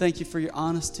 Thank you for your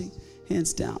honesty.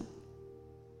 Hands down.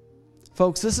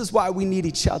 Folks, this is why we need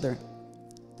each other.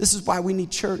 This is why we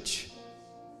need church.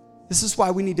 This is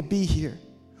why we need to be here,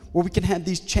 where we can have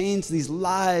these chains, these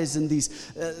lies, and these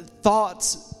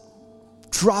thoughts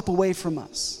drop away from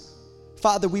us.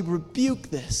 Father, we rebuke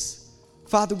this.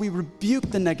 Father, we rebuke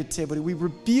the negativity. We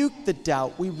rebuke the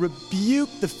doubt. We rebuke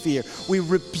the fear. We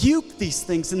rebuke these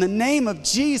things. In the name of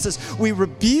Jesus, we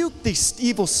rebuke these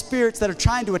evil spirits that are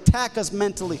trying to attack us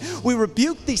mentally. We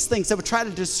rebuke these things that would try to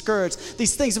discourage,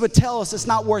 these things that would tell us it's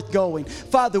not worth going.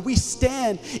 Father, we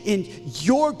stand in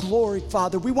your glory,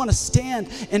 Father. We want to stand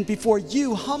and before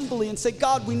you humbly and say,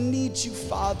 God, we need you,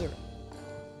 Father.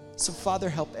 So, Father,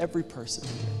 help every person.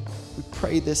 We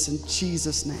pray this in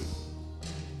Jesus' name.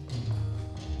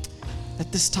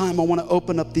 At this time, I want to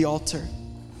open up the altar.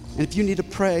 And if you need to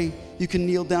pray, you can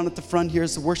kneel down at the front here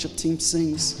as the worship team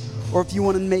sings. Or if you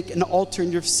want to make an altar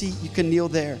in your seat, you can kneel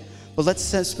there. But let's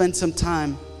spend some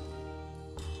time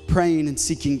praying and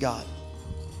seeking God.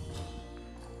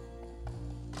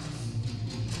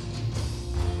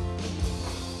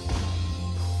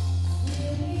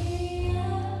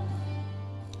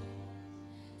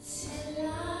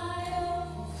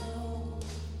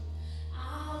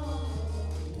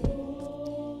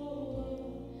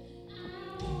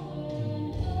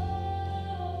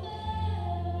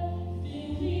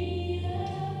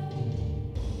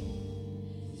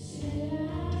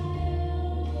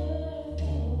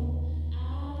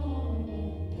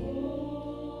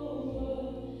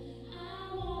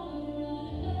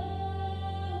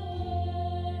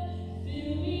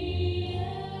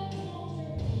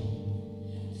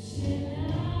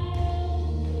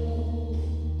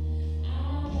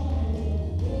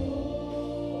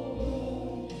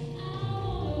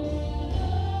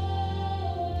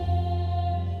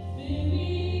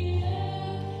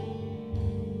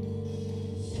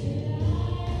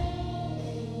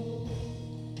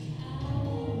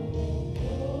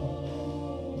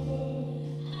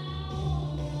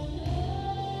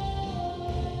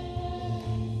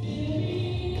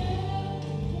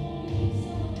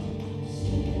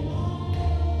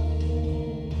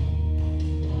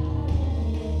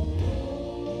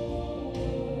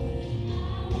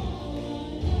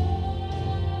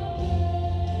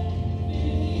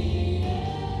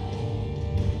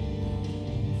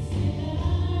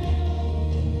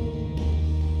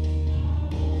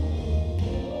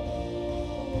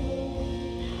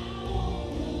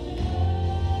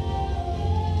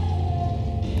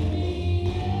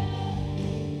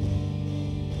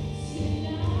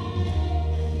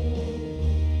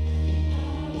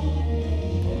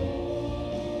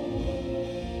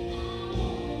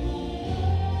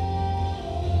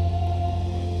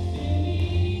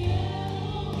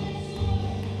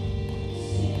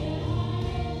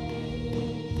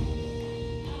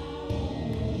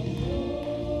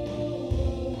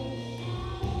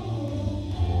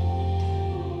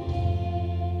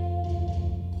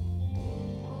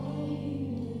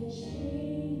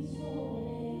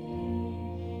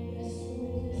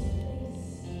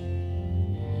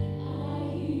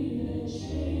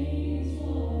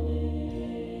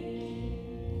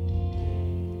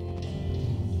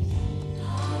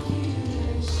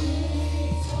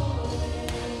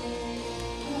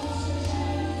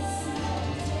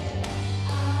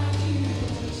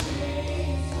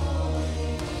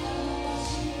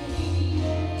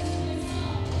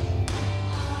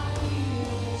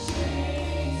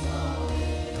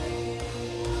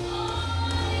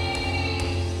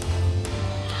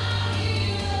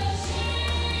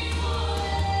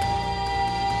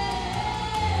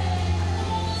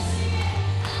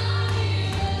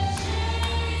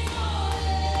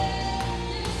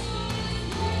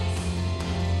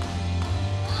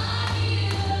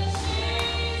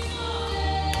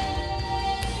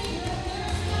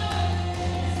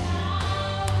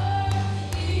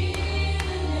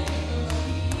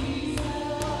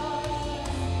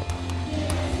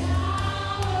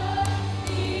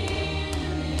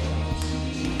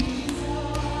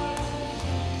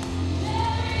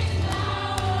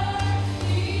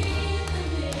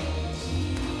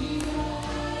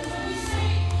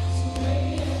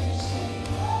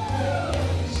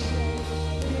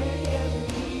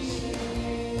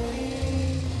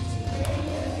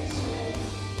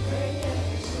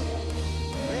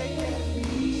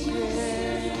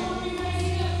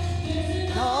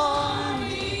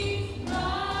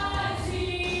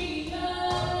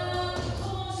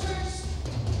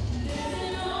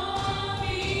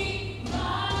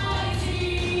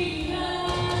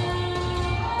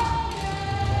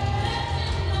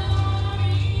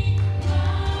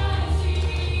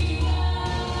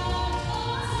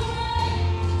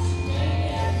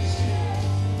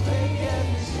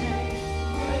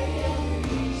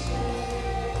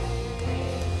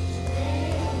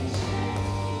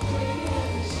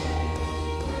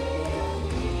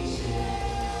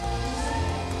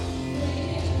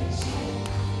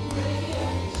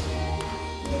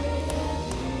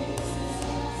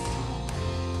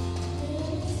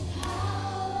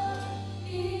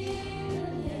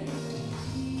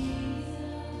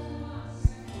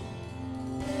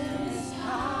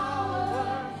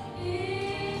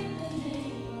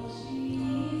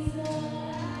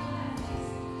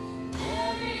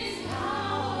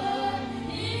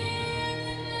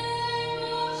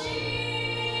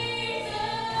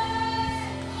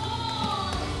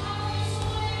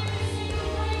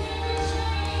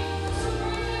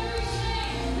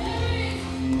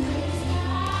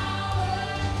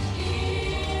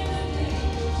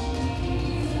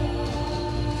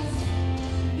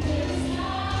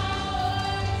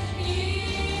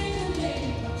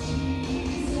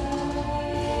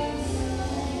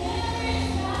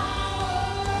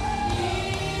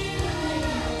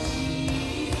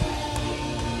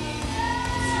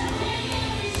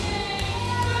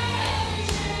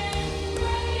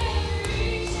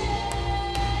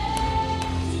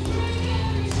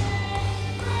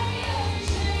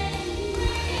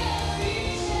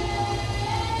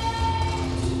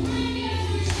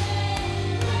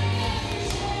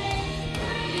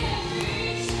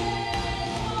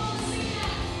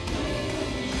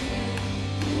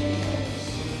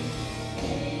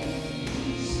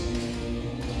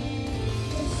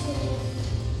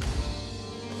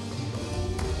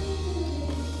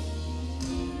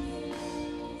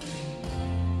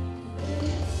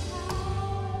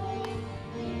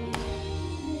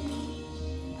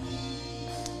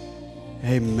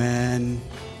 Amen.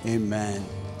 Amen.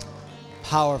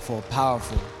 Powerful,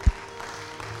 powerful.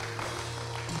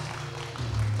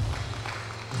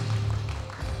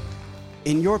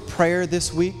 In your prayer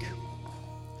this week,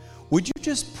 would you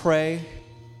just pray,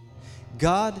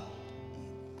 God,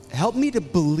 help me to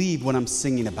believe what I'm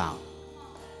singing about.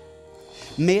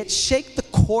 May it shake the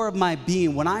core of my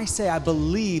being when I say I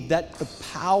believe that the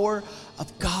power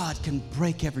of God can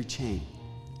break every chain.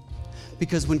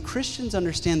 Because when Christians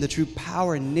understand the true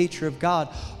power and nature of God,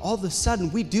 all of a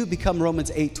sudden we do become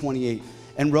Romans 8:28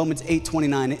 and Romans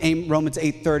 8:29 and Romans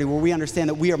 8:30, where we understand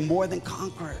that we are more than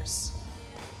conquerors.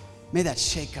 May that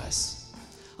shake us.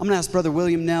 I'm going to ask Brother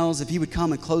William Nels if he would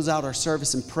come and close out our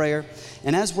service in prayer.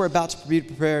 And as we're about to be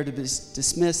prepared to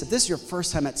dismiss, if this is your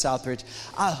first time at Southridge,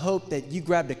 I hope that you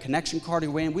grabbed a connection card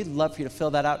your way, and we'd love for you to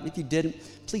fill that out. And if you didn't,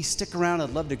 please stick around.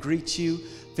 I'd love to greet you.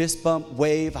 Fist bump,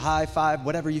 wave, high five,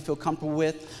 whatever you feel comfortable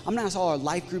with. I'm going to ask all our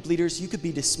life group leaders, you could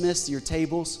be dismissed to your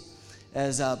tables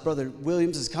as Brother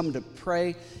Williams is coming to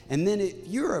pray. And then if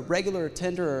you're a regular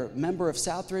attender or member of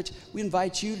Southridge, we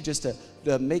invite you just to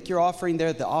make your offering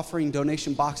there. The offering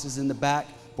donation box is in the back.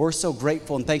 We're so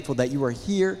grateful and thankful that you are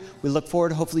here. We look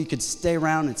forward. Hopefully you could stay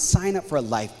around and sign up for a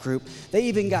life group. They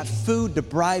even got food to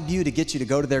bribe you to get you to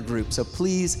go to their group. So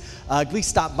please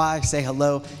stop by, say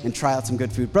hello, and try out some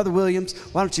good food. Brother Williams,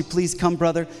 why don't you please come,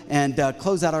 brother, and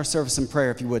close out our service in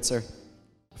prayer, if you would, sir.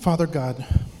 Father God,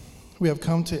 we have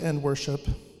come to end worship,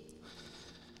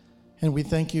 and we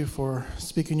thank you for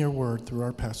speaking your word through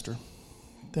our pastor.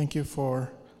 Thank you for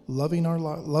loving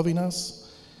us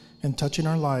and touching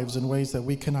our lives in ways that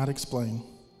we cannot explain.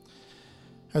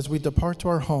 As we depart to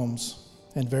our homes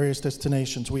and various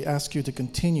destinations, we ask you to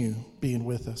continue being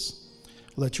with us.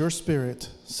 Let your Spirit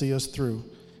see us through.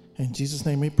 In Jesus'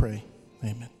 name we pray.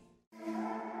 Amen.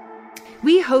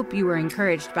 We hope you were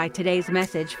encouraged by today's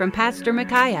message from Pastor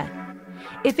Micaiah.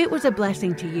 If it was a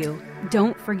blessing to you,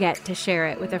 don't forget to share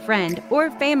it with a friend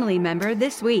or family member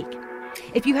this week.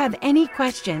 If you have any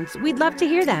questions, we'd love to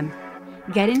hear them.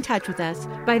 Get in touch with us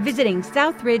by visiting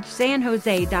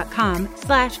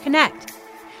southridgesanjose.com/connect.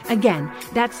 Again,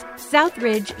 that's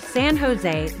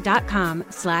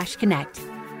southridgesanjose.com/connect.